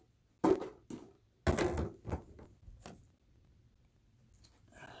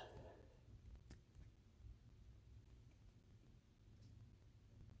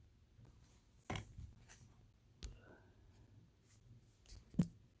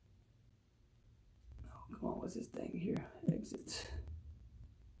 Come on, what's this thing here? Exit.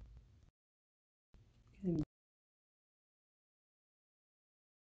 That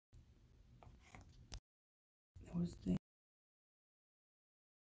was the thing.